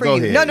out. Good for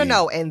you. Ahead,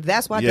 no. And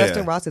that's why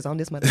Dustin Ross is on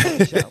this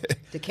motherfucking show,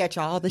 to catch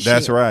all the shit.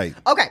 That's right.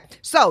 Okay,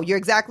 so you're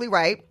exactly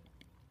right.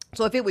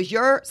 So if it was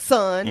your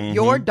son,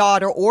 your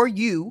daughter, or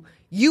you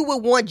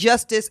would want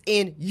justice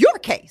in your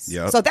case.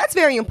 Yep. So that's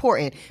very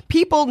important.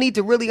 People need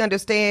to really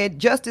understand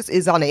justice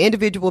is on an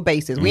individual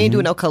basis. We ain't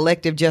doing no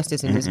collective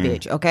justice in this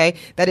bitch, okay?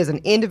 That is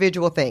an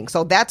individual thing.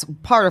 So that's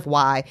part of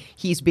why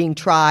he's being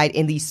tried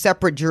in these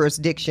separate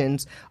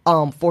jurisdictions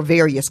for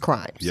various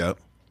crimes. Yep.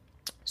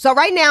 So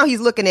right now he's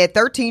looking at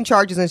 13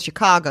 charges in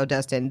Chicago,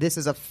 Dustin. This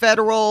is a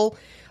federal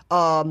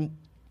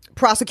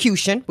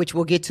prosecution, which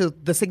we'll get to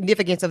the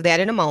significance of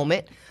that in a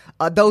moment.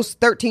 Those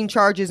 13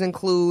 charges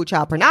include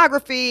child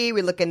pornography.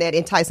 We're looking at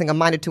enticing a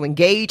minor to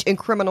engage in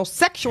criminal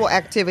sexual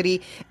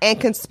activity and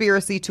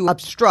conspiracy to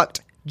obstruct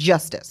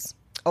justice.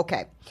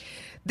 Okay.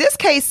 This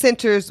case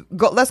centers.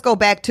 Let's go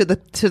back to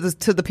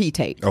the P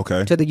tape.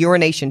 Okay. To the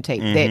urination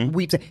tape that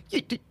we.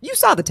 You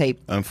saw the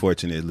tape.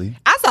 Unfortunately,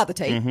 I saw the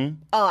tape.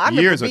 I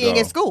remember Years being ago.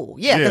 in school.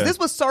 Yeah, because this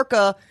was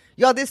circa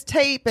this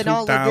tape and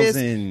all of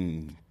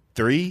this.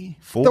 3,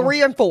 4?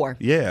 3 and 4.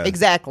 Yeah.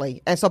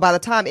 Exactly. And so by the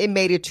time it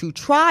made it to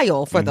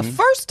trial for the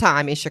first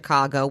time in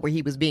Chicago, where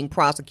he was being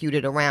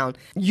prosecuted around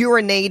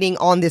urinating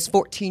on this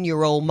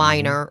 14-year-old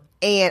minor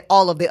and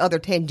all of the other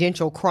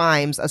tangential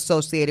crimes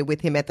associated with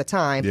him at the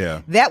time.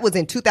 Yeah. That was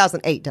in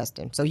 2008,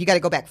 Dustin. So you got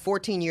to go back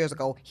 14 years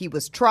ago. He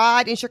was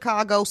tried in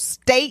Chicago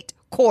State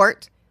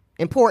Court.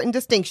 Important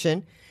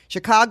distinction.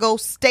 Chicago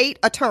State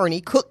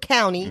Attorney, Cook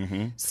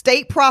County,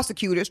 state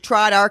prosecutors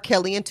tried R.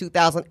 Kelly in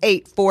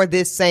 2008 for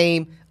this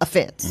same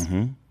offense,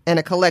 and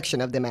a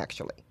collection of them,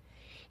 actually.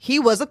 He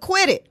was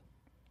acquitted.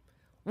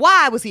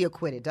 Why was he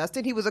acquitted,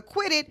 Dustin? He was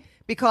acquitted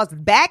because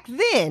back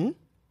then,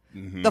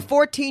 the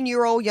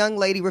 14-year-old young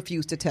lady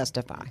refused to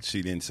testify.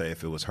 She didn't say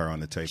if it was her on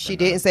the tape. She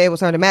didn't say it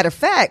was her. As a matter of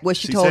fact, what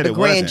she told the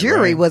grand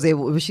jury was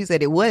she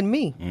said it wasn't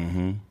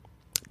me.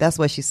 That's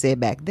what she said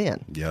back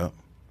then. Yep.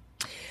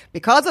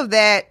 Because of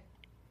that,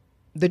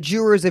 the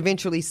jurors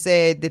eventually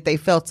said that they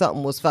felt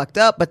something was fucked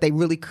up, but they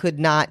really could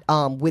not,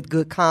 with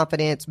good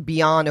confidence,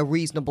 beyond a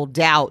reasonable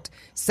doubt,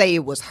 say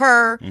it was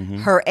her,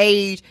 her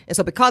age. And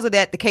so because of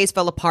that, the case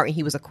fell apart and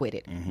he was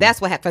acquitted.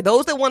 That's what happened. For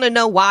those that want to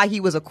know why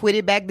he was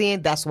acquitted back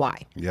then, that's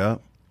why. Yeah.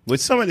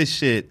 With some of this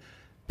shit,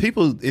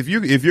 people, if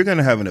you're going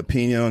to have an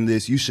opinion on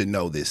this, you should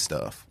know this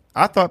stuff.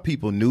 I thought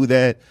people knew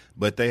that,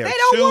 but they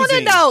don't want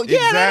to know. Exactly.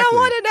 Yeah, they don't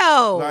want to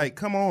know. Like,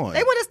 come on.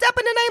 They want to step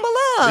in the name of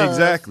love.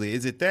 Exactly.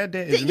 Is it that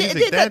damn? Is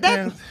music that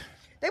damn?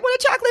 They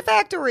want a Chocolate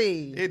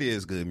Factory. It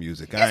is good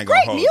music. I ain't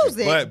gonna hold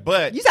music. You.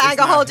 But you said I ain't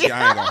gonna hold you.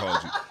 I ain't gonna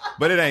hold you.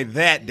 But it ain't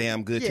that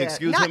damn good to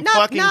excuse him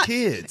fucking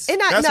kids.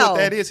 That's what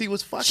that is. He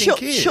was fucking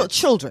kids.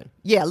 Children.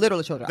 Yeah,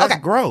 literal children.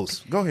 That's gross.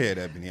 Go ahead,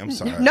 Ebony. I'm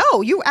sorry.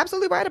 No, you're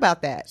absolutely right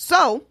about that.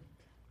 So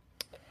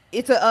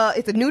it's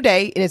a new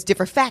day and it's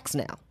different facts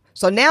now.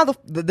 So now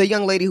the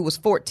young lady who was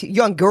 14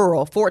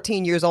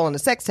 years old on the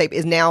sex tape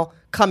is now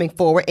coming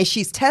forward and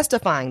she's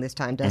testifying this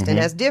time, Dustin.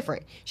 That's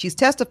different. She's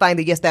testifying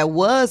that, yes, that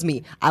was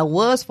me. I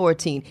was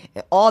 14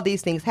 and all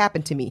these things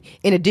happened to me.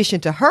 In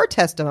addition to her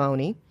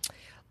testimony,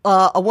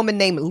 a woman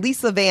named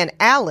Lisa Van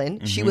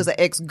Allen. She was an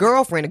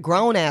ex-girlfriend, a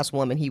grown-ass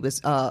woman he was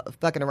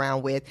fucking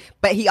around with.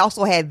 But he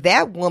also had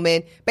that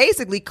woman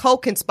basically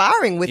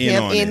co-conspiring with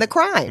him in the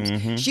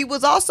crimes. She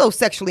was also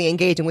sexually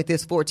engaging with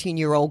this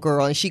 14-year-old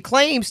girl, and she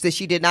claims that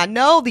she did not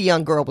know the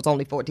young girl was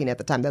only 14 at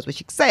the time. That's what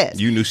she says.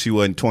 You knew she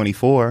wasn't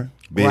 24,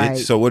 bitch. Right.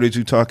 So what are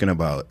you talking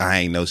about? I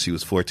ain't know she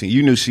was 14.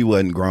 You knew she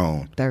wasn't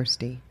grown.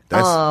 Thirsty.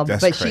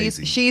 That's but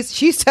crazy.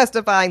 She's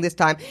testifying this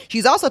time.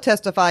 She's also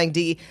testifying,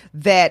 D,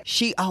 that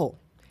she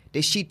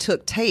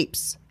took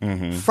tapes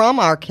from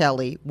R.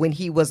 Kelly when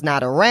he was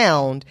not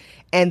around,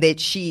 and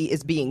that she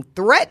is being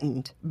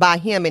threatened by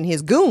him and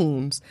his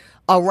goons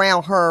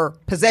around her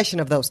possession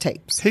of those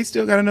tapes. He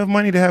still got enough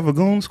money to have a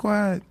goon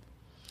squad?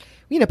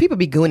 You know, people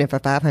be gooning for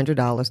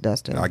 $500,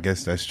 Dustin. I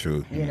guess that's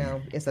true. You know,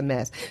 it's a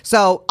mess.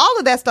 So all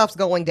of that stuff's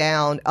going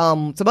down.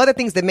 Some other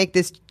things that make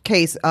this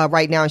case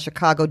right now in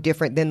Chicago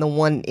different than the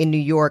one in New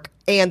York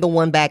and the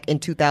one back in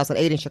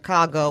 2008 in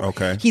Chicago.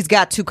 Okay. He's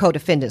got 2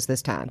 co-defendants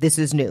this time. This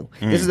is new.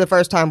 This is the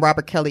first time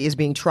Robert Kelly is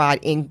being tried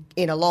in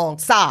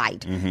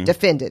alongside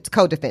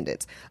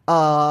co-defendants.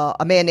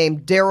 A man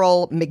named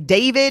Daryl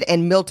McDavid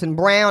and Milton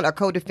Brown are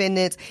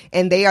co-defendants,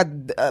 and they are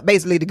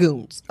basically the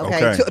goons.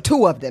 Okay.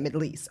 2 of them at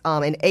least.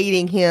 And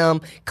aiding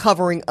him,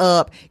 covering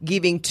up,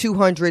 giving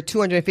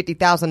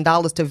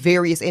 $250,000 to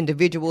various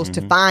individuals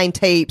to find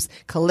tapes,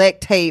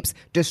 collect tapes,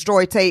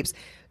 destroy tapes.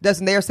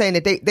 They're saying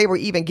that they were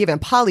even given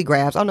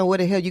polygraphs. I don't know where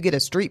the hell you get a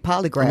street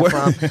polygraph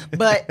from,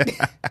 but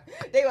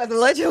they was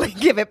allegedly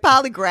giving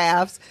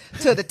polygraphs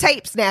to the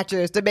tape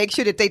snatchers to make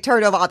sure that they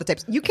turned over all the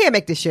tapes. You can't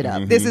make this shit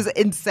up. This is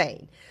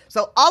insane.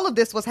 So all of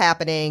this was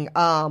happening.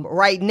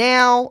 Right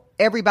now,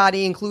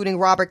 everybody, including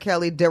Robert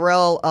Kelly,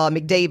 Daryl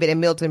McDavid,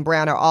 and Milton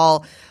Brown, are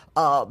all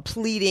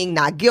pleading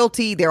not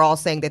guilty. They're all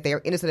saying that they're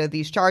innocent of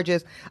these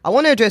charges. I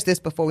want to address this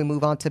before we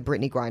move on to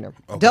Brittany Griner.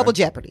 Okay. Double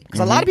jeopardy.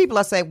 Because a lot of people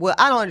are saying, well,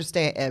 I don't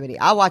understand, Ebony.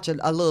 I watch a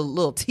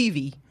little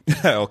TV.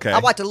 Okay. I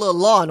watch a little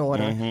Law and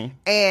Order.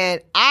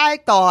 And I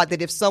thought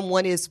that if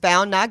someone is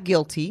found not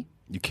guilty,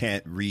 you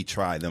can't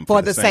retry them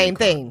for the same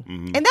thing.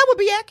 And that would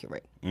be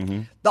accurate.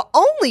 The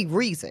only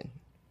reason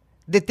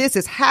that this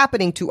is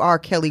happening to R.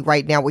 Kelly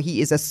right now, where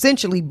he is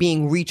essentially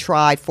being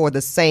retried for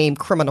the same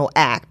criminal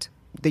act,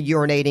 the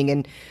urinating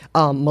and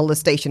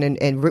molestation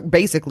and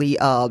basically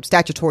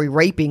statutory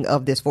raping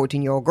of this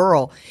 14-year-old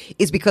girl,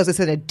 is because it's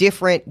in a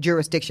different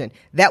jurisdiction.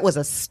 That was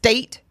a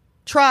state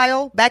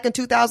trial back in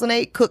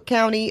 2008. Cook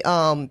County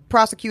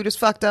prosecutors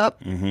fucked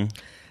up.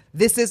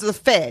 This is the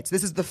feds.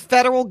 This is the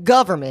federal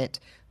government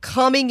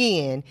coming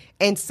in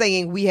and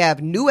saying we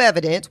have new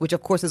evidence, which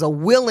of course is a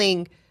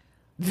willing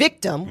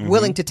victim,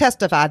 willing to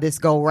testify this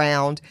go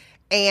round,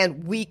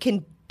 and we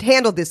can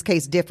handle this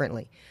case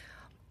differently.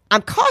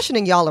 I'm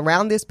cautioning y'all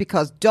around this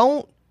because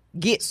don't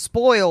get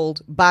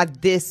spoiled by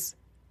this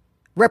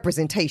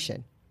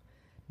representation.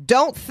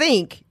 Don't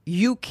think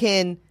you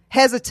can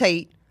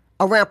hesitate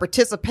around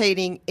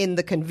participating in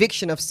the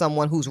conviction of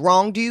someone who's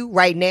wronged you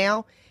right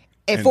now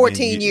and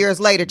 14 years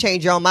later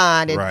change your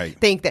mind and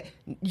think that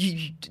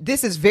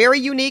this is very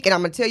unique. And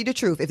I'm going to tell you the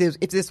truth.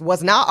 If this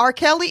was not R.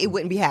 Kelly, it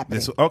wouldn't be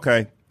happening.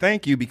 Okay.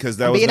 Thank you, because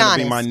that was going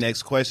to be my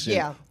next question.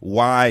 Yeah.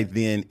 Why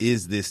then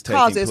is this taking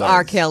place? Because it's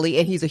R. Kelly,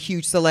 and he's a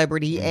huge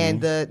celebrity,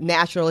 and the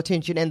national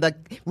attention and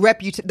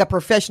the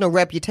professional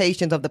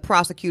reputations of the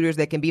prosecutors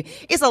that can be.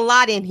 It's a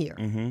lot in here.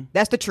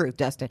 That's the truth,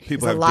 Dustin.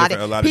 People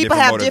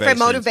have different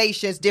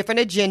motivations,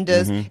 different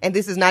agendas, and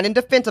this is not in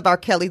defense of R.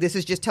 Kelly. This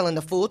is just telling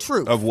the full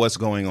truth of what's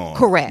going on.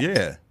 Correct.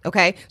 Yeah.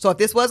 Okay, so if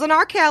this wasn't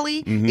R.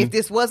 Kelly, if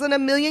this wasn't a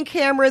million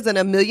cameras and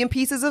a million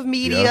pieces of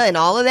media and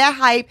all of that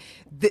hype,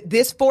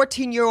 this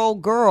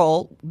 14-year-old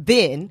girl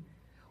then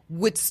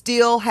would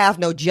still have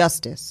no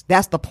justice.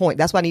 That's the point.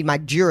 That's what I need my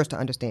jurors to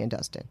understand,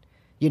 Dustin.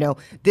 You know,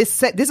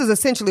 this is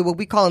essentially what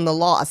we call in the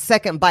law a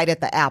second bite at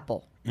the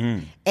apple.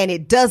 And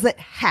it doesn't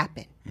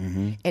happen.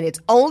 And it's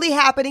only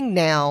happening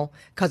now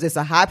because it's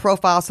a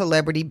high-profile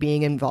celebrity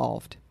being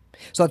involved.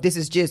 So if this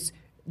is just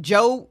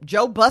Joe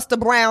Buster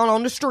Brown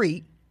on the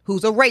street,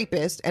 who's a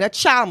rapist and a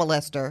child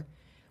molester,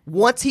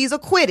 once he's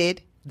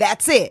acquitted,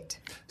 that's it.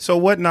 So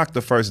what knocked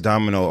the first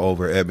domino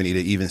over, Ebony, to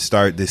even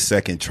start this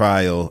second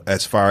trial,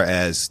 as far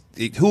as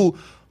who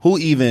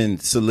even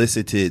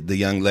solicited the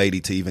young lady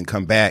to even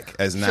come back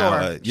as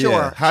now?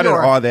 Sure. How did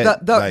all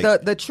that?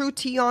 The true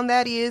tea on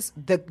that is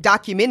the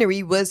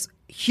documentary was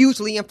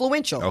hugely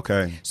influential.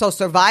 Okay. So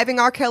Surviving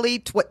R. Kelly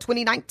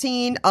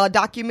 2019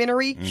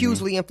 documentary,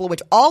 hugely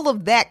influential. All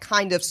of that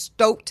kind of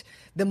stoked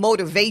the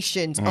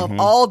motivations of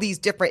all these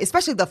different,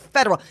 especially the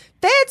federal.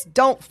 Feds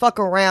don't fuck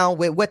around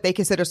with what they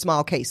consider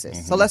small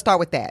cases. So let's start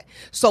with that.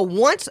 So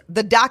once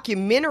the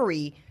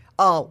documentary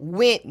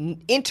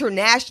went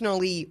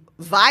internationally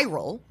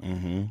viral,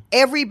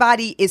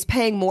 everybody is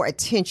paying more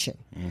attention.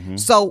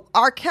 So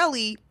R.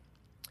 Kelly,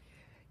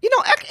 you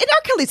know, and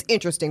R. Kelly's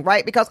interesting,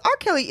 right? Because R.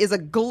 Kelly is a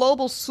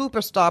global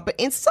superstar, but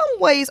in some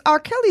ways, R.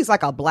 Kelly's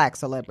like a black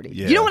celebrity.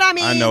 Yeah, you know what I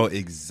mean? I know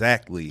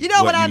exactly. You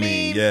know what I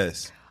mean?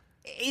 Yes.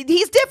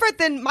 He's different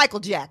than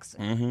Michael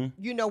Jackson,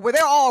 you know, where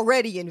they're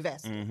already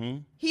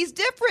invested. He's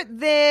different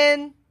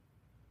than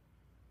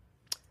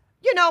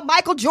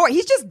Michael Jordan.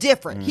 He's just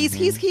different.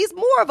 He's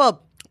more of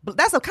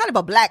that's a kind of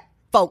a black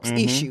folks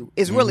issue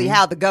is really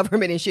how the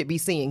government and shit be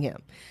seeing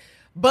him.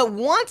 But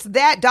once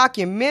that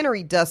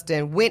documentary,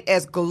 Dustin, went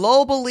as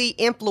globally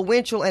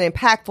influential and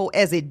impactful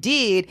as it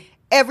did,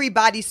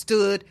 everybody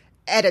stood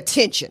at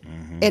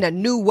attention in a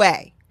new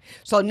way.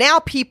 So now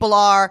people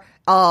are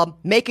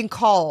making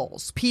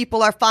calls.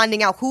 People are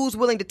finding out who's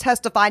willing to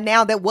testify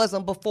now that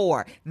wasn't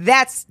before.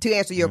 That's, to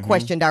answer your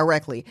question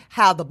directly,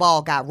 how the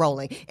ball got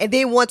rolling. And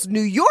then once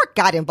New York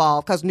got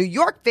involved, because New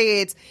York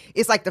feds,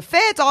 it's like the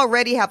feds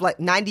already have like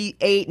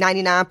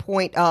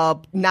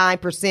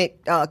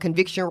 99.9%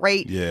 conviction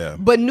rate. Yeah.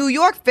 But New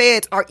York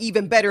feds are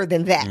even better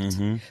than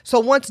that. So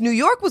once New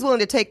York was willing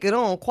to take it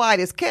on, quiet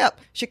as kept,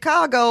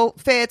 Chicago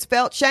feds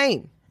felt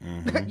shame.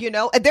 And don't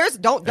and get their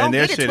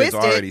it shit twisted. is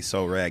already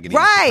so raggedy.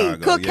 Right, in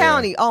Chicago. Cook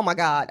County. Oh my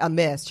God, a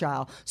mess,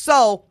 child.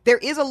 So there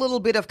is a little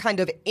bit of kind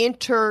of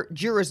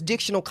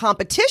interjurisdictional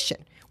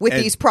competition with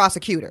these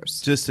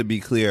prosecutors. Just to be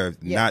clear,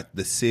 not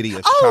the city of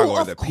Chicago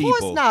or the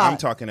people. Not. I'm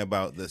talking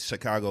about the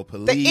Chicago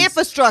police. The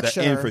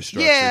infrastructure.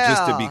 Yeah.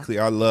 Just to be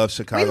clear, I love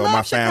Chicago. Love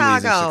My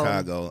family's in Chicago.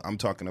 Chicago. I'm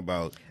talking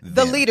about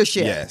the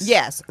leadership.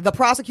 Yes. The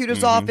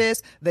prosecutor's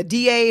office, the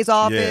DA's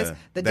office,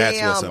 the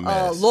damn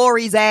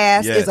Lori's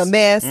ass is a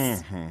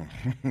mess.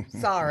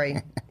 Sorry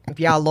if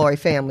y'all Lori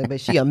family, but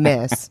she a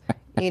mess.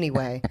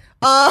 Anyway.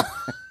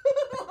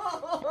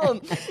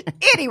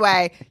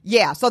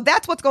 So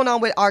that's what's going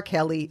on with R.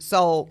 Kelly.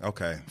 So,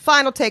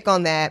 final take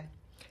on that.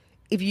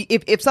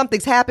 If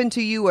something's happened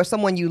to you or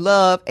someone you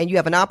love and you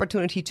have an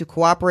opportunity to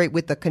cooperate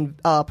with the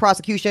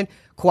prosecution,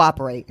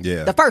 cooperate.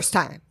 Yeah. The first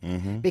time.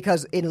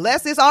 Because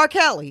unless it's R.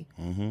 Kelly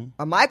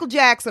or Michael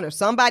Jackson or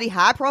somebody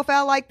high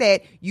profile like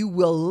that, you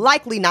will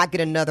likely not get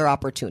another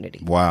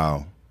opportunity.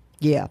 Wow.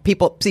 Yeah.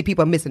 People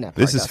are missing that part.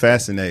 This is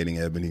fascinating,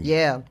 Ebony.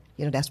 Yeah.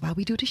 That's why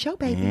we do the show,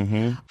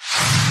 baby.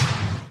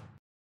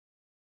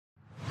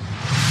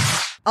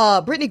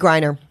 Brittany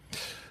Griner.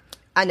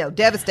 I know,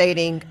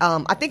 devastating.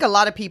 I think a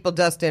lot of people,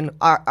 Dustin,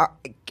 are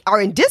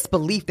in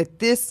disbelief that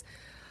this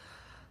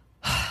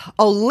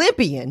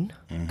Olympian,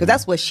 because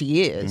that's what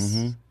she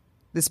is,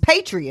 this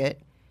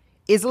patriot,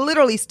 is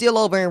literally still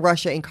over in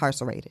Russia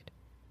incarcerated.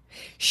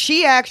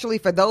 She actually,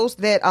 for those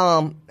that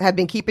have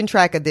been keeping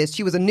track of this,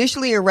 she was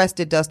initially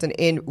arrested, Dustin,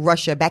 in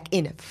Russia back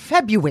in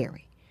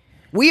February.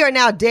 We are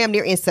now damn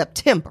near in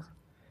September,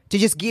 to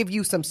just give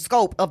you some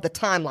scope of the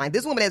timeline.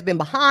 This woman has been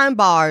behind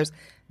bars,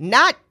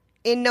 not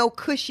in no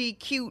cushy,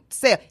 cute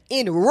cell,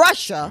 in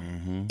Russia,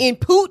 in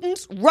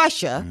Putin's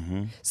Russia,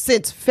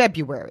 since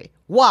February.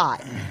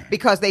 Why?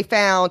 Because they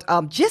found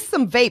just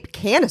some vape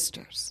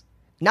canisters,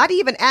 not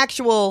even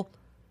actual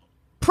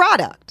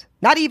product,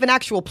 not even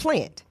actual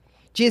plant,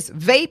 just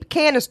vape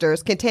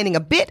canisters containing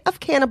a bit of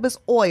cannabis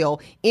oil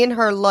in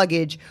her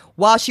luggage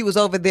while she was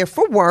over there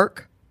for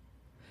work.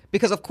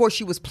 Because, of course,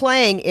 she was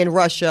playing in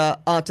Russia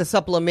to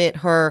supplement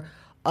her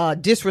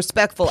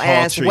disrespectful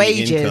ass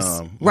wages,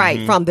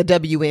 from the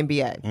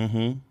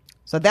WNBA.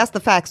 So that's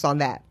the facts on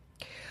that.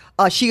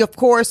 She, of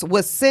course,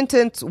 was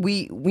sentenced.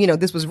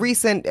 This was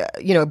recent.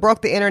 It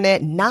broke the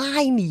internet.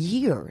 9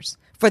 years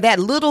for that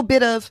little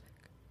bit of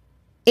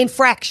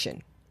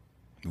infraction.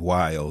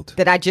 Wild.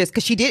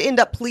 Because she did end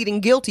up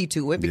pleading guilty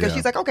to it because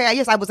she's like, okay,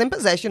 yes, I was in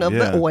possession of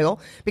the oil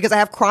because I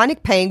have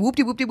chronic pain.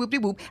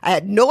 Whoop-de-whoop-de-whoop-de-whoop. I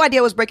had no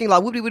idea I was breaking law.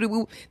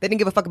 Whoop-de-whoop-de-whoop. They didn't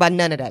give a fuck about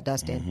none of that,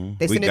 Dustin.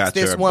 They sentenced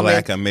this woman.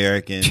 Black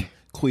American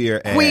queer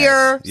ass.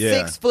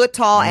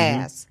 6-foot-tall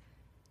ass.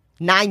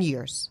 9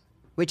 years,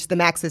 which the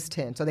max is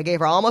 10. So they gave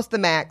her almost the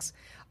max.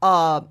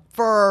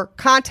 For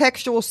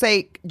contextual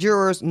sake,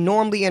 jurors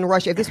normally in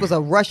Russia, if this was a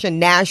Russian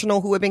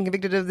national who had been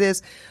convicted of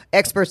this,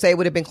 experts say it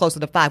would have been closer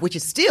to 5, which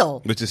is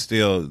still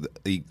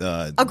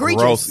egregious.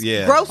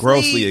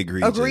 Grossly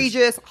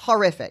egregious,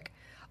 horrific.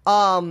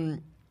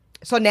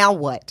 So now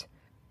what?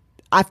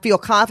 I feel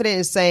confident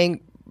in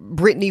saying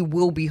Brittany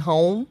will be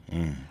home.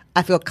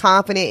 I feel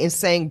confident in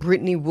saying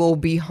Brittany will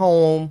be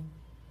home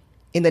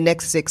in the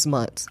next 6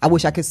 months. I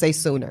wish I could say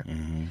sooner.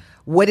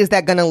 What is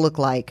that going to look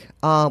like?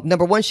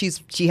 Number one,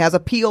 she has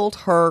appealed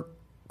her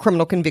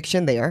criminal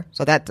conviction there.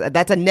 So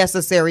that's a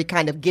necessary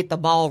kind of get the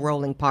ball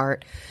rolling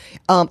part.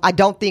 I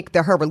don't think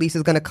that her release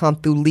is going to come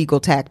through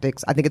legal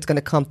tactics. I think it's going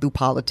to come through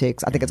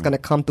politics. I think it's going to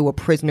come through a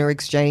prisoner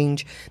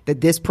exchange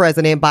that this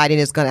President Biden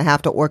is going to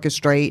have to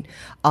orchestrate.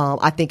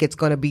 I think it's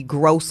going to be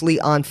grossly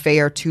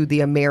unfair to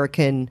the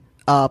American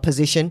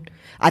position.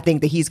 I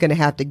think that he's going to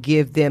have to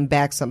give them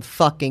back some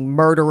fucking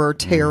murderer,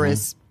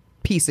 terrorist,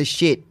 piece of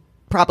shit,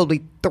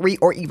 probably 3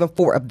 or even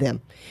 4 of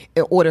them,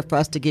 in order for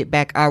us to get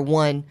back our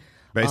one.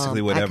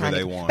 Basically, whatever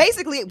they want.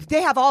 Basically,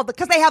 they have all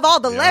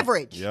the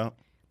leverage. Yeah.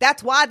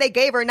 That's why they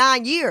gave her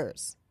 9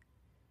 years.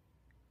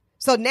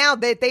 So now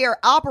that they are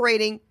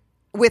operating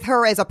with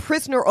her as a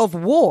prisoner of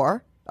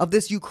war, of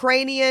this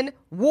Ukrainian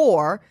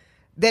war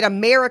that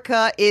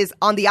America is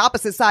on the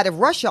opposite side of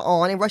Russia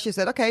on, and Russia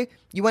said, okay,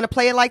 you want to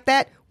play it like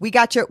that? We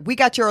got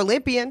your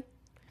Olympian.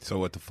 So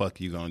what the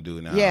fuck are you going to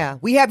do now? Yeah,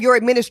 we have your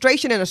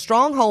administration in a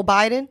stronghold,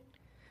 Biden.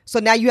 So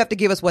now you have to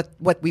give us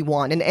what we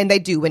want, and they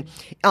do. And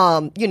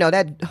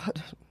that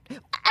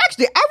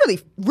actually,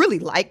 I really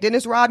like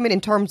Dennis Rodman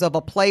in terms of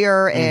a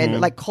player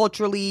and like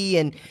culturally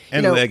and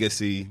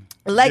legacy.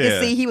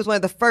 Legacy. Yeah. He was one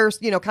of the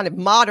first, kind of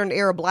modern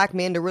era black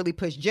men to really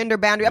push gender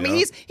boundaries. I mean,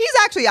 he's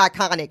actually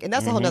iconic, and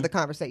that's a whole nother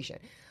conversation.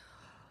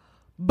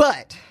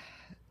 But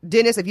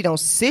Dennis, if you don't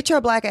sit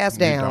your black ass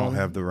down, you don't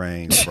have the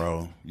range,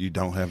 bro. You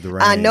don't have the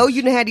range. I know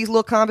you done had these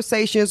little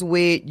conversations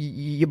with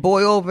your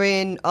boy over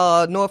in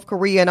North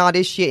Korea and all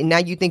this shit, and now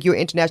you think you're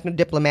an international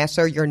diplomat.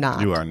 Sir, you're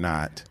not. You are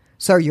not.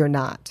 Sir, you're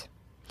not.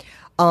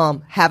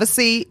 Have a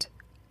seat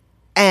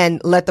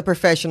and let the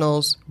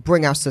professionals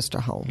bring our sister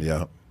home.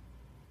 Yep.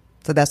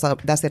 So that's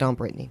it on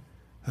Brittany.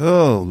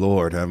 Oh,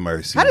 Lord have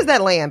mercy. How does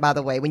that land, by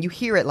the way, when you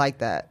hear it like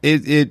that?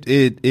 It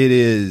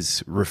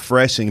is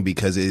refreshing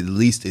because it at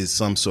least is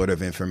some sort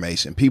of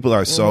information. People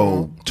are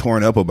so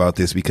torn up about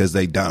this because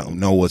they don't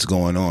know what's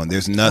going on.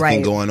 There's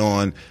nothing going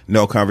on,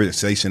 no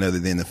conversation other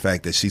than the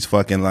fact that she's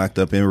fucking locked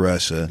up in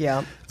Russia.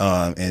 Yeah.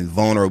 And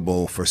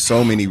vulnerable for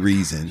so many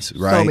reasons,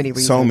 right?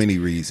 So many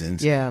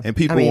reasons. Yeah. And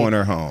people want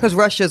her home. Because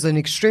Russia's an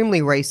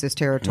extremely racist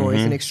territory.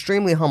 It's an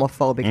extremely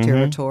homophobic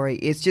territory.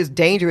 It's just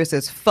dangerous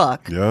as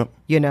fuck. Yep.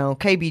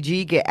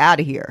 KBG, get out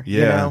of here.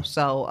 Yeah.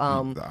 So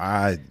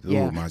my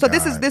so God.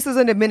 this is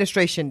an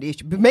administration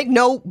issue. Make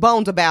no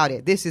bones about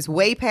it. This is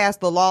way past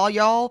the law,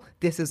 y'all.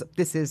 This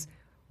is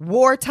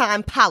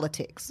wartime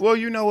politics. Well,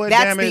 you know what?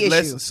 That's Damn it. the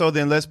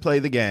issue. Let's play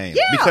the game.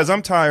 Yeah. Because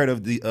I'm tired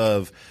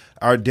of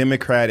our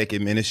Democratic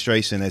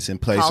administration that's in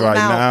place Call right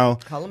them out. now.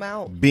 Call them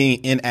out.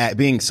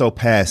 Being so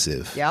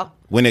passive. Yep.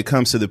 When it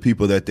comes to the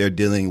people that they're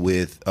dealing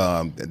with,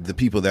 the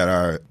people that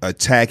are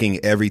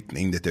attacking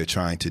everything that they're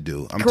trying to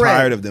do. I'm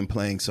tired of them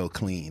playing so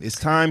clean. It's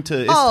time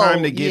to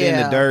get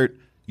in the dirt.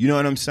 You know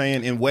what I'm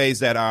saying? In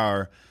ways that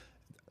are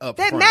up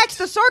that front. match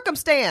the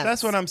circumstance.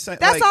 That's what I'm saying.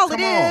 That's all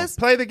it is.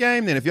 Play the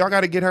game then. If y'all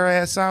got to get her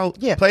ass out,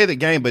 play the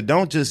game, but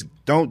don't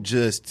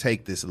just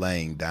take this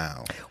laying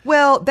down.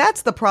 Well,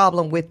 that's the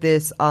problem with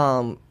this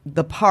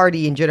the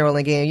party in general.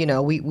 Again,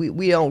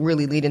 we don't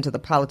really lead into the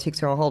politics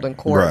here on Holden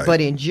Court, Right. but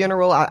in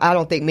general, I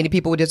don't think many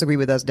people would disagree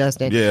with us,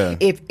 Dustin. Yeah.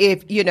 If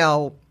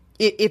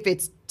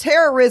it's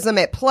terrorism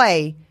at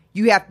play,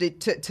 you have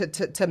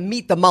to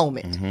meet the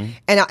moment,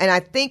 and I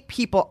think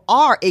people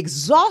are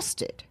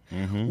exhausted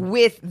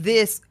with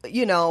this,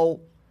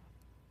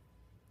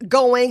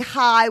 going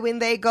high when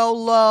they go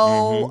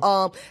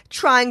low,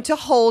 trying to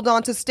hold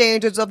on to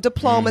standards of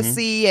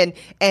diplomacy and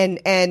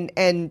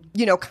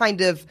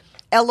kind of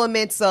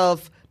elements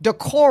of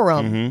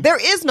decorum. There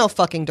is no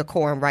fucking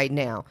decorum right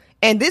now.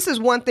 And this is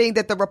one thing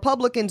that the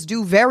Republicans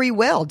do very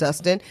well,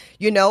 Dustin.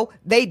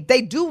 They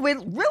do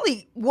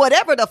really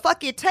whatever the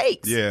fuck it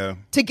takes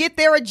to get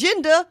their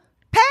agenda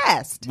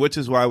passed. Which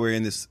is why we're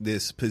in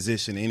this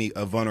position,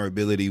 of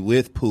vulnerability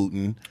with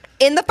Putin.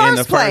 In the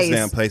first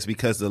damn place,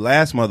 because the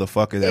last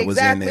motherfucker that was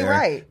in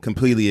there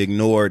completely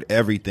ignored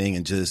everything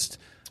and just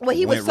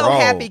he was so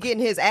happy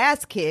getting his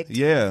ass kicked.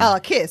 Yeah.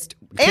 Kissed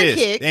and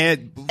kicked.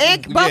 And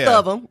both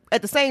of them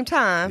at the same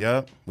time.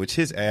 Yep. Which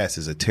his ass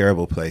is a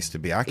terrible place to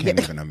be. I can't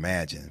even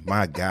imagine.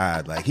 My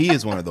God. Like, he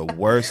is one of the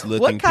worst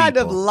looking people. What kind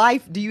of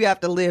life do you have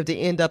to live to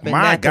end up in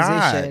that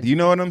position? You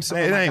know what I'm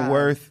saying? It ain't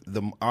worth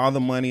all the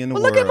money in the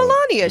world. Look at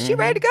Melania. She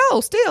ready to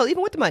go still,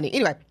 even with the money.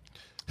 Anyway.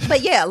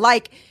 But yeah,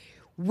 like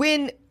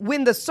when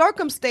the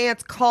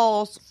circumstance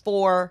calls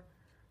for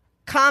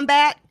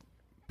combat,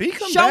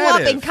 show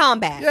up in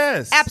combat.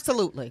 Yes,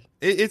 absolutely.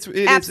 It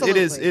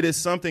is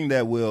something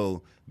that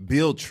will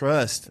build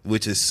trust,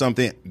 which is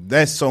something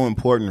that's so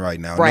important right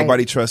now. Right.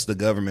 Nobody trusts the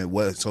government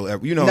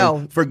whatsoever.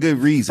 For good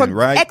reason,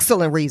 right?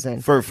 Excellent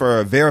reason. For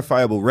a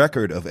verifiable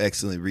record of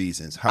excellent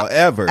reasons.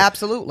 However,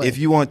 absolutely, if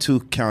you want to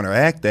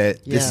counteract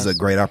that, this is a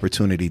great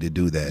opportunity to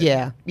do that.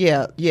 Yeah.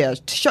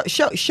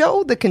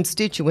 Show the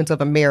constituents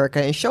of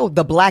America and show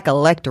the black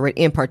electorate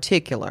in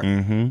particular,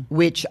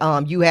 which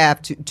you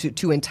have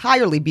to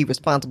entirely be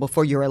responsible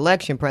for your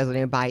election,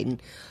 President Biden,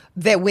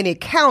 that when it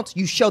counts,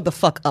 you show the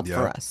fuck up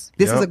for us.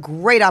 This is a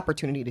great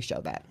opportunity to show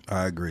that.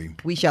 I agree.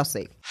 We shall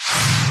see.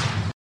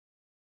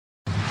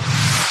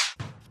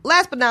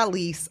 Last but not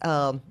least,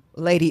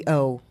 Lady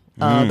O,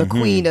 the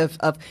queen of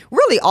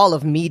really all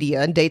of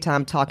media and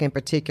daytime talk in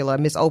particular,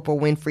 Miss Oprah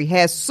Winfrey,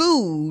 has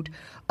sued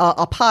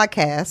a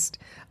podcast.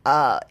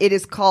 It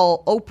is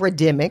called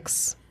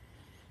Oprah-demics.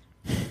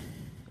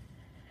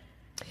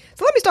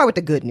 So let me start with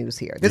the good news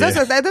here. There's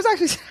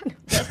actually,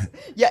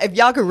 if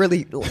y'all could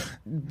really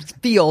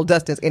feel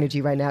Dustin's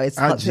energy right now,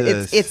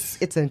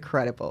 it's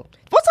incredible.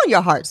 What's on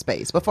your heart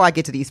space before I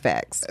get to these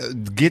facts?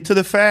 Get to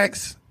the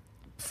facts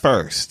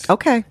first.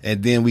 Okay.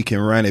 And then we can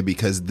run it,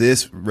 because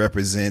this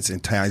represents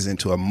and ties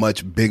into a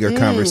much bigger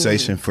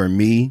conversation for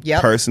me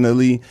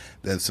personally.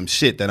 There's some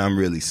shit that I'm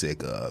really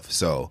sick of.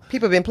 So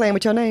people have been playing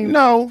with your name?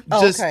 No.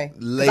 Okay.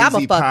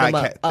 Lazy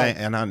podcast.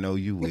 And I know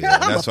you will.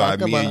 That's why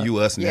me and you,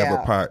 us never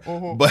part.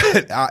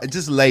 But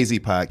just lazy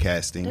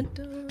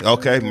podcasting.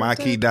 Okay. My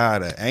key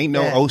data. Ain't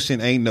no ocean,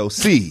 ain't no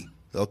sea.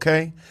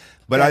 Okay.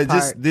 But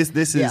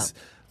this is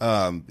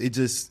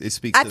It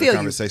speaks to the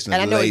conversation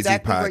of lazy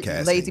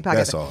podcasting. Lazy podcasting.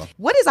 That's all.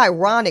 What is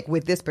ironic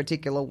with this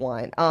particular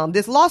one?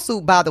 This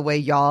lawsuit, by the way,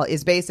 y'all,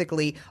 is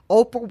basically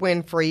Oprah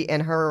Winfrey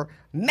and her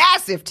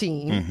massive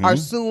team are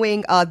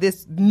suing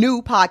this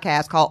new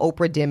podcast called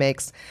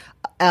Oprah-demics.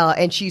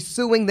 And she's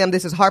suing them.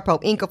 This is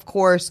Harpo Inc., of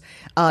course.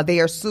 They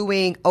are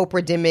suing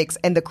Oprah-demics.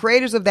 And the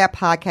creators of that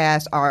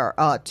podcast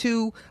are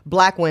two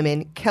black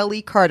women,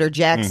 Kelly Carter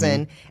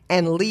Jackson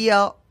and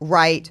Leah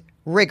Wright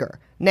Rigger.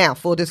 Now,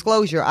 full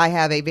disclosure, I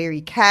have a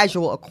very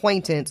casual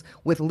acquaintance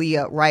with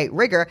Leah Wright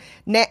Rigger.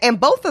 Now, and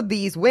both of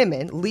these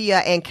women, Leah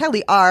and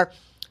Kelly, are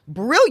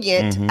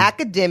brilliant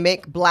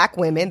academic black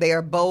women. They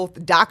are both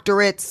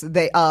doctorates.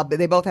 They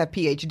both have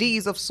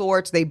PhDs of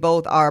sorts. They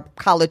both are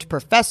college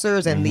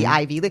professors in the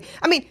Ivy League.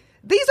 I mean,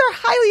 these are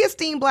highly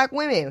esteemed black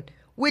women,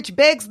 which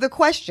begs the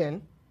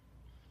question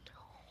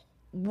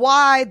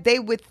why they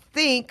would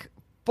think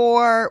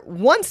for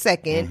 1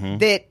 second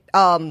that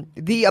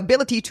the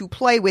ability to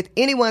play with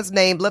anyone's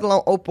name, let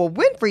alone Oprah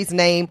Winfrey's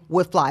name,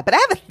 would fly. But I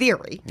have a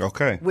theory,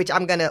 which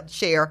I'm going to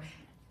share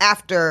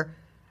after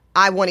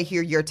I want to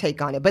hear your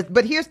take on it.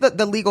 But here's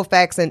the legal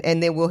facts,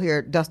 and then we'll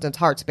hear Dustin's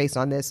heart space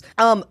on this.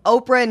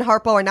 Oprah and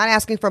Harpo are not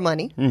asking for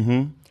money.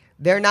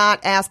 They're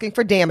not asking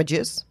for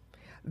damages.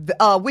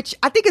 Which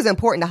I think is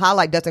important to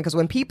highlight, Dustin, because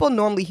when people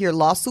normally hear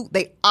lawsuit,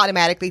 they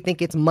automatically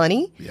think it's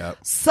money. Yep.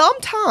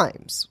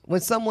 Sometimes when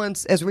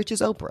someone's as rich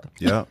as Oprah.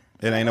 Yeah,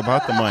 it ain't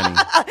about the money.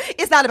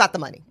 It's not about the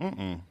money.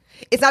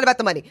 It's not about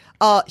the money.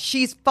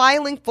 She's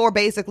filing for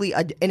basically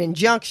an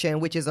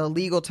injunction, which is a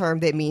legal term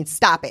that means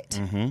stop it.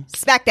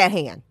 Smack that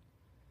hand.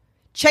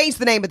 Change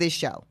the name of this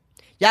show.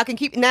 Y'all can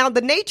keep... Now,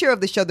 the nature of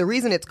the show, the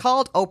reason it's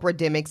called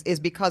Oprah-demics is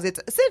because it's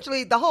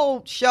essentially the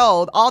whole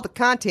show, all the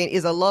content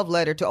is a love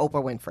letter to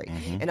Oprah Winfrey.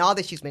 And all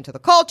that she's meant to the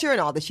culture and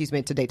all that she's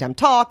meant to daytime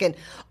talk and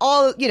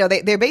all,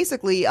 they're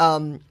basically, I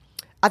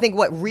think,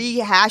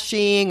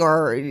 rehashing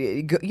or,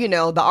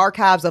 the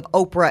archives of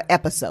Oprah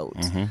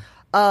episodes.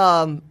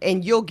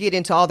 And you'll get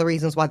into all the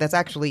reasons why that's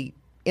actually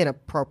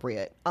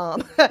inappropriate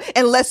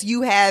unless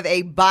you have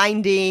a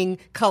binding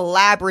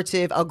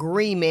collaborative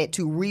agreement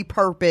to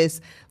repurpose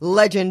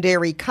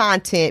legendary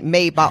content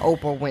made by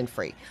Oprah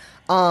Winfrey.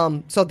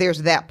 So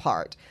there's that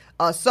part.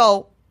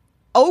 So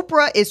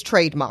Oprah is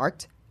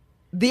trademarked.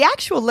 The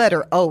actual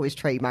letter O is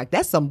trademarked.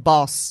 That's some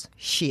boss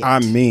shit. I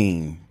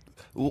mean,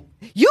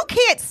 you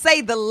can't say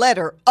the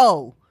letter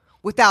O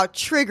without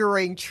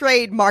triggering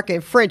trademark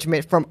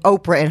infringement from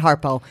Oprah and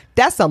Harpo.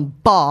 That's some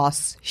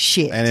boss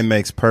shit. And it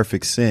makes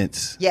perfect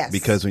sense. Yes.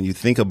 Because when you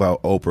think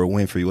about Oprah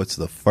Winfrey, what's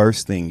the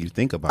first thing you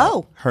think about?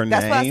 Oh. Her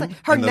that's name. What I said.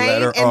 Her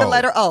name and the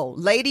letter O.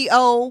 Lady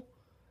O,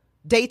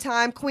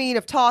 daytime queen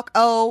of talk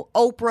O,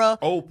 Oprah.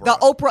 The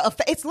Oprah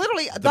effect. It's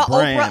literally the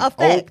Oprah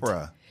effect.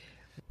 Oprah.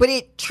 But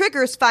it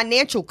triggers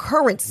financial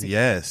currency.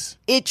 Yes.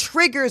 It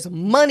triggers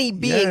money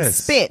being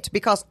spent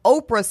because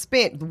Oprah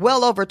spent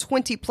well over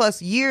 20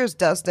 plus years,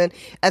 Dustin,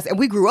 and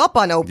we grew up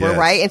on Oprah,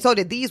 right? And so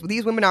did these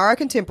women are our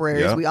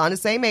contemporaries. Yep. We are in the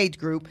same age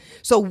group.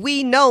 So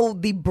we know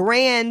the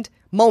brand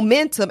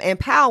momentum and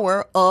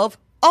power of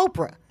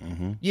Oprah.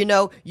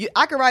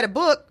 I could write a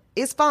book.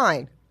 It's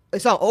fine.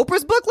 It's on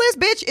Oprah's book list,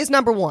 bitch. It's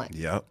number one.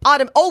 Yep.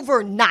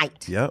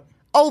 Overnight. Yep.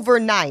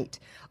 Overnight.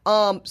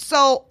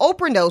 So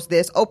Oprah knows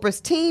this. Oprah's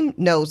team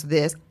knows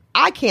this.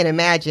 I can't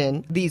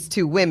imagine these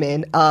two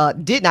women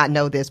did not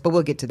know this, but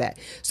we'll get to that.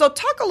 So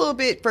talk a little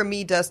bit for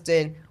me,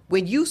 Dustin.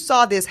 When you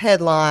saw this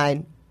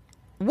headline,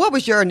 what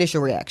was your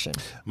initial reaction?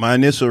 My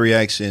initial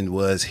reaction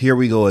was, here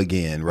we go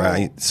again,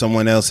 right?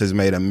 Someone else has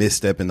made a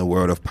misstep in the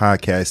world of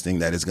podcasting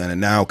that is going to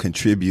now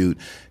contribute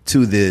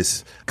to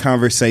this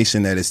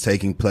conversation that is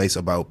taking place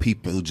about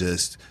people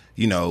just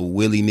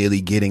willy-nilly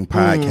getting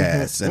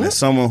podcasts. And as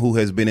someone who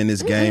has been in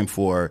this game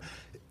for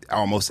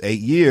almost 8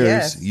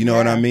 years,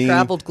 what I mean?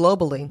 Traveled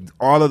globally.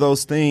 All of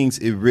those things,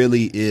 it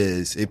really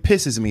is. It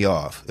pisses me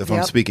off, if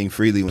I'm speaking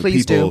freely, when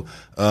people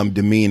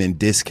demean and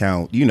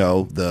discount,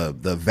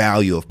 the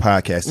value of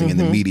podcasting in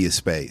the media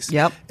space.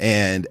 Yep.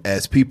 And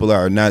as people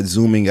are not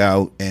zooming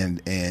out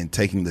and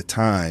taking the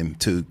time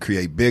to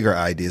create bigger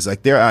ideas,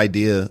 like their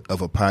idea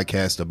of a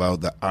podcast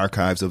about the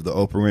archives of the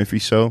Oprah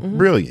Winfrey Show,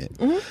 brilliant.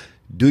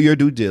 Do your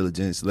due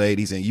diligence,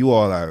 ladies, and you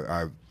all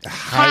are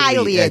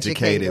highly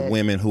educated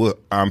women who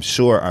I'm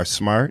sure are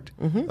smart,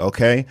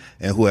 okay,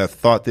 and who have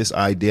thought this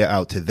idea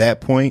out to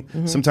that point.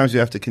 Sometimes you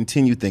have to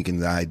continue thinking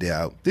the idea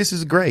out. This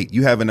is great.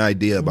 You have an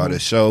idea about a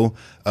show,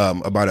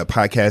 about a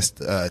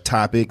podcast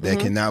topic that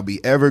can now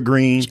be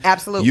evergreen.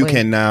 Absolutely. You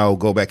can now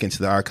go back into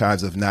the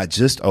archives of not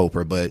just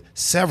Oprah, but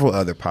several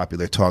other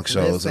popular talk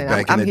shows of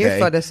back in the day. I'm here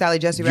for the Sally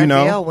Jessy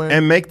Raphael one.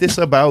 And make this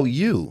about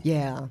you.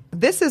 Yeah.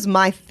 This is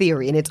my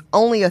theory, and it's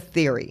only a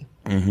theory.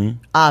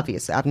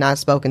 Obviously, I've not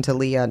spoken to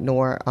Leah,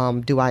 nor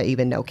do I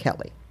even know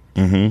Kelly.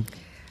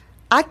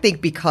 I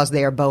think because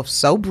they are both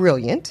so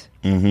brilliant,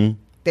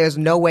 there's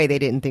no way they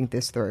didn't think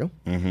this through.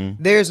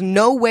 There's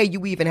no way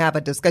you even have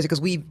a discussion, because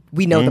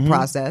we know the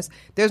process.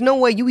 There's no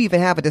way you even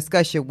have a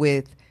discussion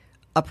with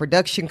a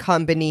production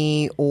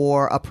company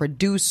or a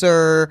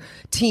producer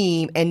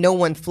team and no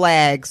one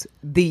flags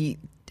the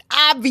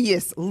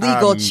obvious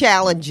legal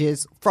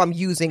challenges from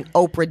using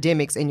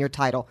Oprah-demics in your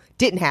title.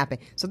 Didn't happen.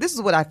 So this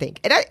is what I think.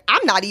 And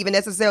I'm not even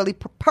necessarily,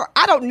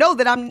 I don't know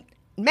that I'm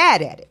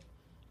mad at it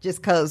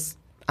just because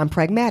I'm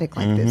pragmatic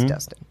like this,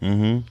 Dustin.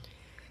 Mm-hmm.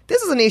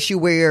 This is an issue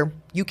where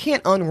you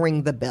can't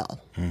unring the bell.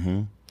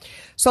 Mm-hmm.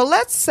 So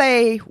let's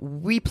say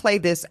we play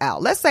this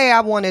out. Let's say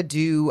I want to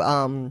do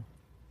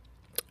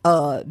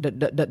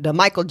the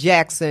Michael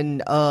Jackson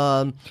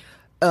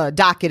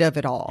docket of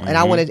it all, and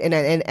I want to,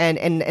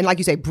 and like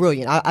you say,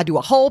 brilliant. I do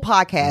a whole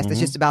podcast that's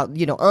just about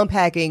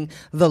unpacking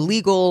the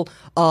legal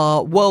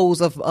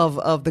woes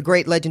of the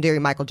great legendary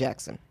Michael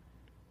Jackson,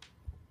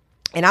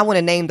 and I want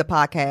to name the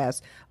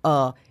podcast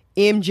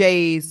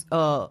MJ's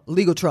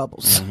Legal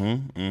Troubles.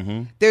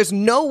 There's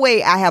no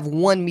way I have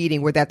one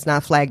meeting where that's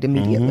not flagged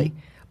immediately.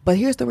 But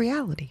here's the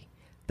reality.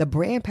 The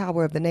brand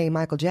power of the name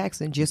Michael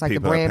Jackson, just like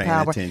People the brand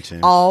power,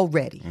 attention.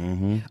 already.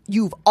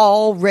 You've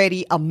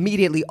already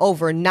immediately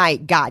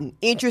overnight gotten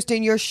interest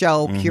in your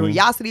show,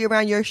 curiosity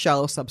around your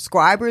show,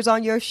 subscribers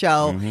on your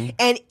show,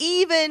 and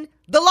even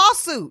the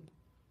lawsuit.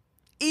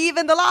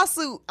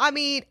 I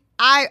mean,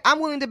 I'm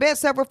willing to bet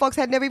several folks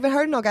had never even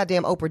heard of no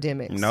goddamn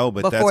Oprah-demics. No,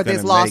 but before that's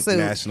this gonna lawsuit.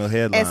 make national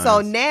headlines. And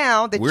so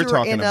now that we're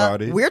talking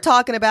about it. We're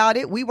talking about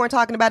it. We weren't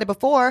talking about it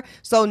before.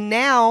 So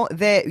now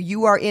that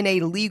you are in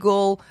a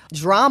legal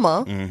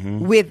drama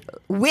with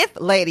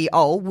Lady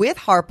O, with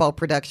Harpo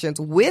Productions,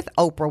 with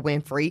Oprah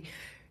Winfrey,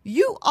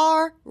 you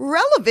are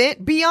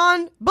relevant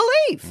beyond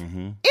belief.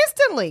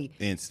 Instantly.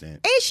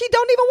 Instant. And she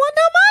don't even want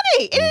no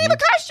money. It didn't even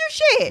cost you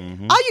shit.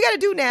 All you got to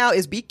do now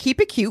is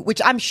keep it cute,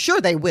 which I'm sure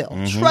they will.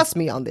 Trust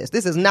me on this.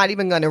 This is not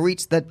even going to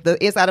reach the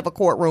inside of a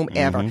courtroom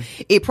ever.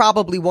 It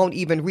probably won't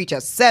even reach a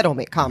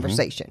settlement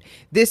conversation.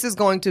 This is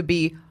going to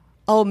be,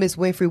 oh, Miss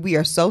Winfrey, we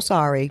are so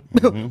sorry.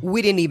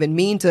 We didn't even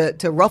mean to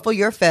ruffle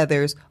your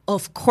feathers.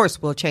 Of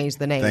course, we'll change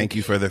the name. Thank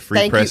you for the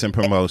free press and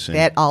promotion.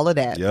 All of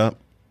that. Yep.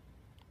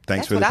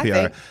 Thanks That's for the what I PR.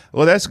 think.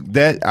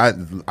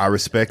 Well, I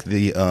respect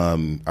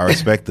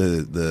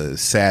the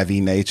savvy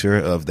nature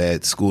of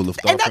that school of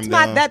thought. And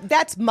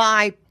that's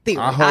my theory.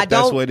 I hope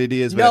that's what it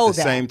is, but at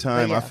the same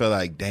time, I feel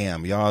like,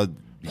 damn, y'all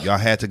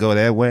had to go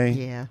that way.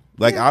 Yeah.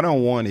 Like I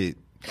don't want it.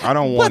 I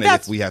don't want it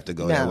if we have to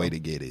go that way to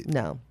get it.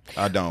 No,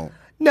 I don't.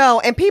 No,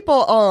 and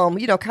people,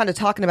 kind of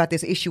talking about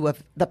this issue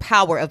of the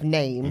power of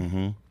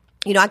name.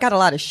 I got a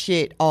lot of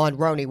shit on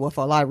Roni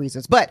for a lot of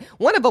reasons, but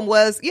one of them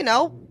was,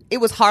 it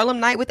was Harlem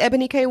Night with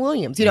Ebony K.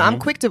 Williams. I'm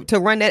quick to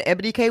run that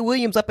Ebony K.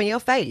 Williams up in your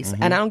face,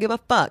 and I don't give a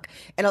fuck.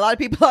 And a lot of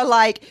people are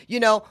like,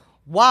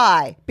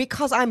 why?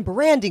 Because I'm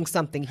branding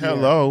something here.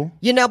 Hello.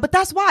 But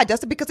that's why,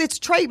 Dustin, because it's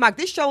trademarked.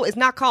 This show is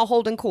not called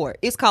Holding Court.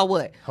 It's called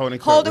what? Holding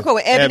Court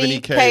with Ebony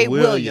K.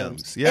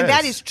 Williams. Yes. And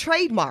that is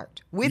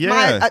trademarked with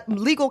my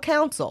legal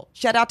counsel.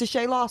 Shout out to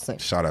Shay Lawson.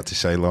 Shout out to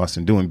Shay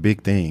Lawson doing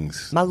big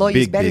things. My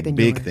lawyer's better than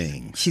big yours.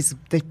 things. She's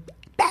the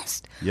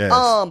best. Yes.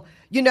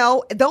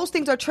 Those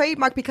things are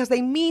trademarked because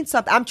they mean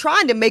something. I'm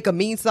trying to make a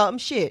mean something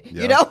shit,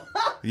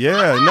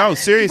 Yeah, no,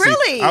 seriously.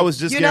 Really? I was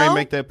just going to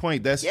make that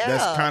point. That's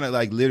kind of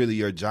like literally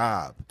your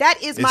job.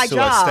 That is my job.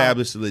 job. To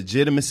establish the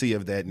legitimacy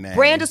of that name.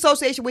 Brand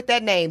association with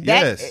that name.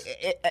 Yes.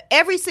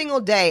 Every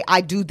single day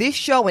I do this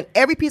show and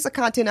every piece of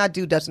content I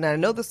do, Dustin, and I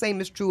know the same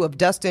is true of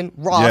Dustin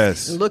Ross.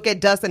 Yes. And look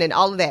at Dustin and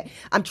all of that.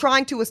 I'm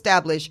trying to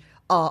establish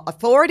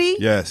authority.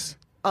 Yes.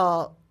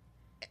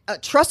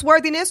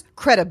 Trustworthiness,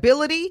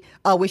 credibility.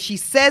 When she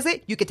says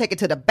it, you can take it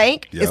to the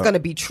bank. Yep. It's going to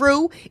be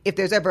true. If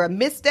there's ever a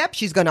misstep,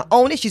 she's going to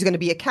own it. She's going to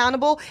be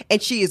accountable,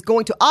 and she is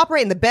going to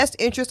operate in the best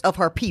interest of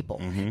her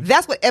people.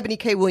 That's what Ebony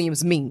K.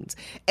 Williams means.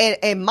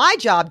 And my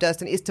job,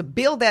 Dustin, is to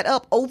build that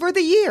up over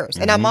the years.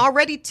 And I'm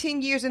already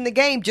 10 years in the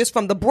game just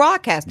from the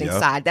broadcasting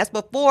side. That's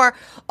before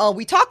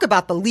we talk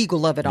about the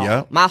legal of it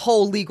all. My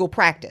whole legal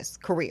practice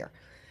career.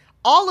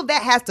 All of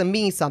that has to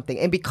mean something.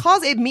 And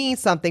because it means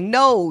something,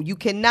 no, you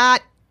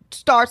cannot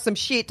start some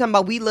shit talking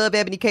about we love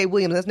Ebony K.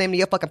 Williams. That's the name of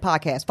your fucking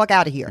podcast. Fuck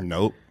out of here.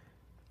 Nope.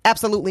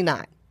 Absolutely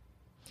not.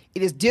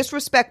 It is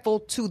disrespectful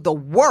to the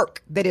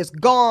work that has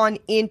gone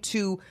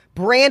into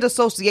brand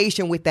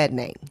association with that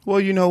name. Well,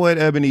 you know what,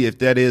 Ebony? If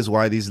that is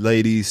why these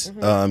ladies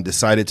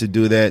decided to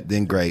do that,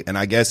 then great. And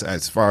I guess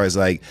as far as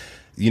like,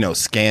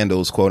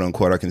 scandals, quote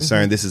unquote, are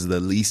concerned, this is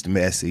the least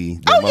messy.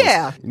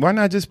 Yeah. Why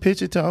not just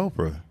pitch it to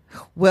Oprah?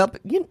 Well,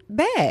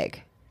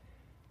 bag.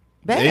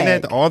 Ain't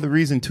that all the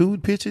reason to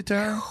pitch it to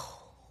her?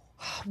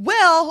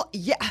 Well,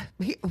 yeah.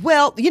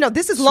 Well,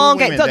 this is Two long.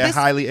 Women that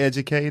highly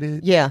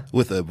educated. Yeah.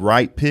 With a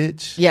right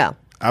pitch. Yeah.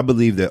 I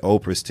believe that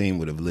Oprah's team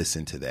would have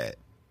listened to that.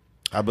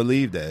 I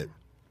believe that.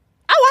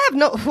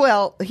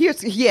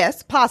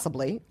 Yes,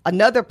 possibly.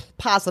 Another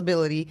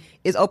possibility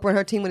is Oprah and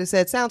her team would have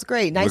said, sounds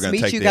great. Nice to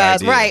meet you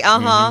guys. Right.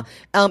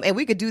 And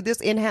we could do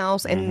this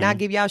in-house and not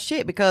give y'all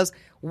shit because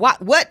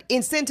what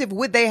incentive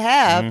would they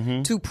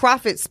have to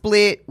profit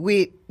split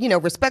with,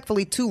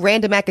 respectfully, two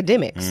random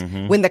academics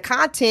when the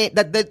content,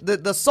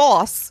 the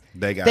sauce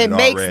that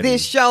makes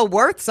this show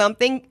worth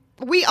something,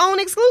 we own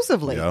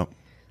exclusively. Yep.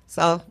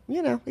 So,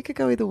 it could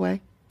go either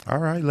way. All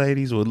right,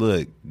 ladies. Well,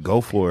 look, go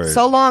for it.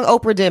 So long,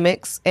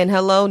 Oprah-demics, and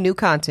hello, new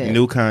content.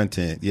 New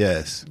content,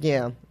 yes.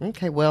 Yeah.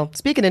 Okay, well,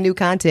 speaking of new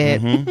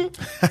content.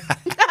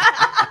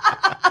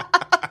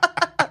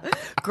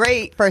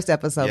 Great first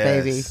episode,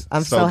 baby.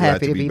 I'm so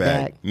happy to be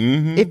back.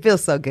 It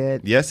feels so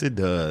good. Yes, it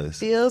does.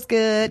 Feels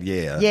good.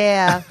 Yeah.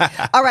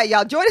 Yeah. All right,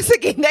 y'all. Join us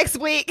again next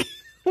week.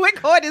 When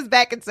Court is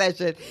back in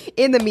session.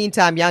 In the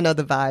meantime, y'all know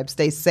the vibe.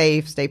 Stay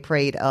safe, stay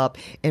prayed up,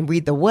 and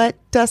read the what,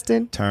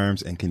 Dustin?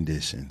 Terms and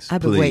conditions.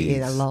 I've been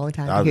waiting a long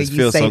time to hear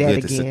you say that again. It feels so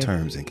good to say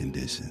terms and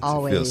conditions.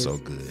 Always. It feels so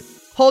good.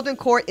 Holding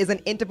Court is an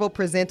Interval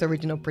Presents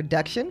original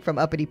production from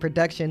Uppity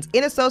Productions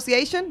in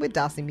association with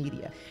Dawson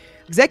Media.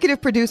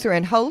 Executive producer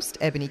and host,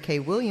 Ebony K.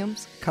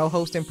 Williams.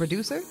 Co-host and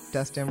producer,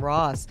 Dustin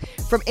Ross.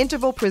 From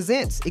Interval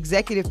Presents,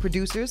 executive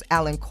producers,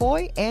 Alan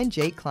Coy and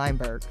Jake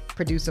Kleinberg.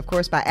 Produced, of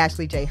course, by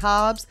Ashley J.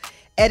 Hobbs.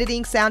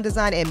 Editing, sound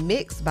design, and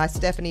mix by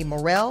Stephanie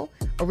Morell.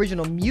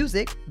 Original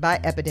music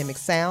by Epidemic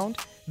Sound.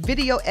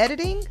 Video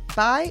editing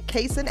by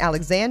Kason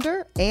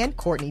Alexander and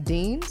Courtney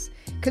Deans.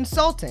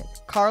 Consultant,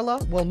 Carla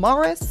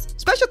Wilmaris.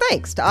 Special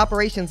thanks to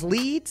Operations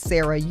Lead,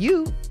 Sarah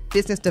Yu.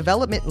 Business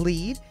Development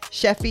Lead,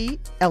 Sheffy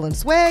Ellen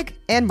Swag.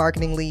 And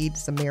Marketing Lead,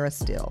 Samara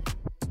Still.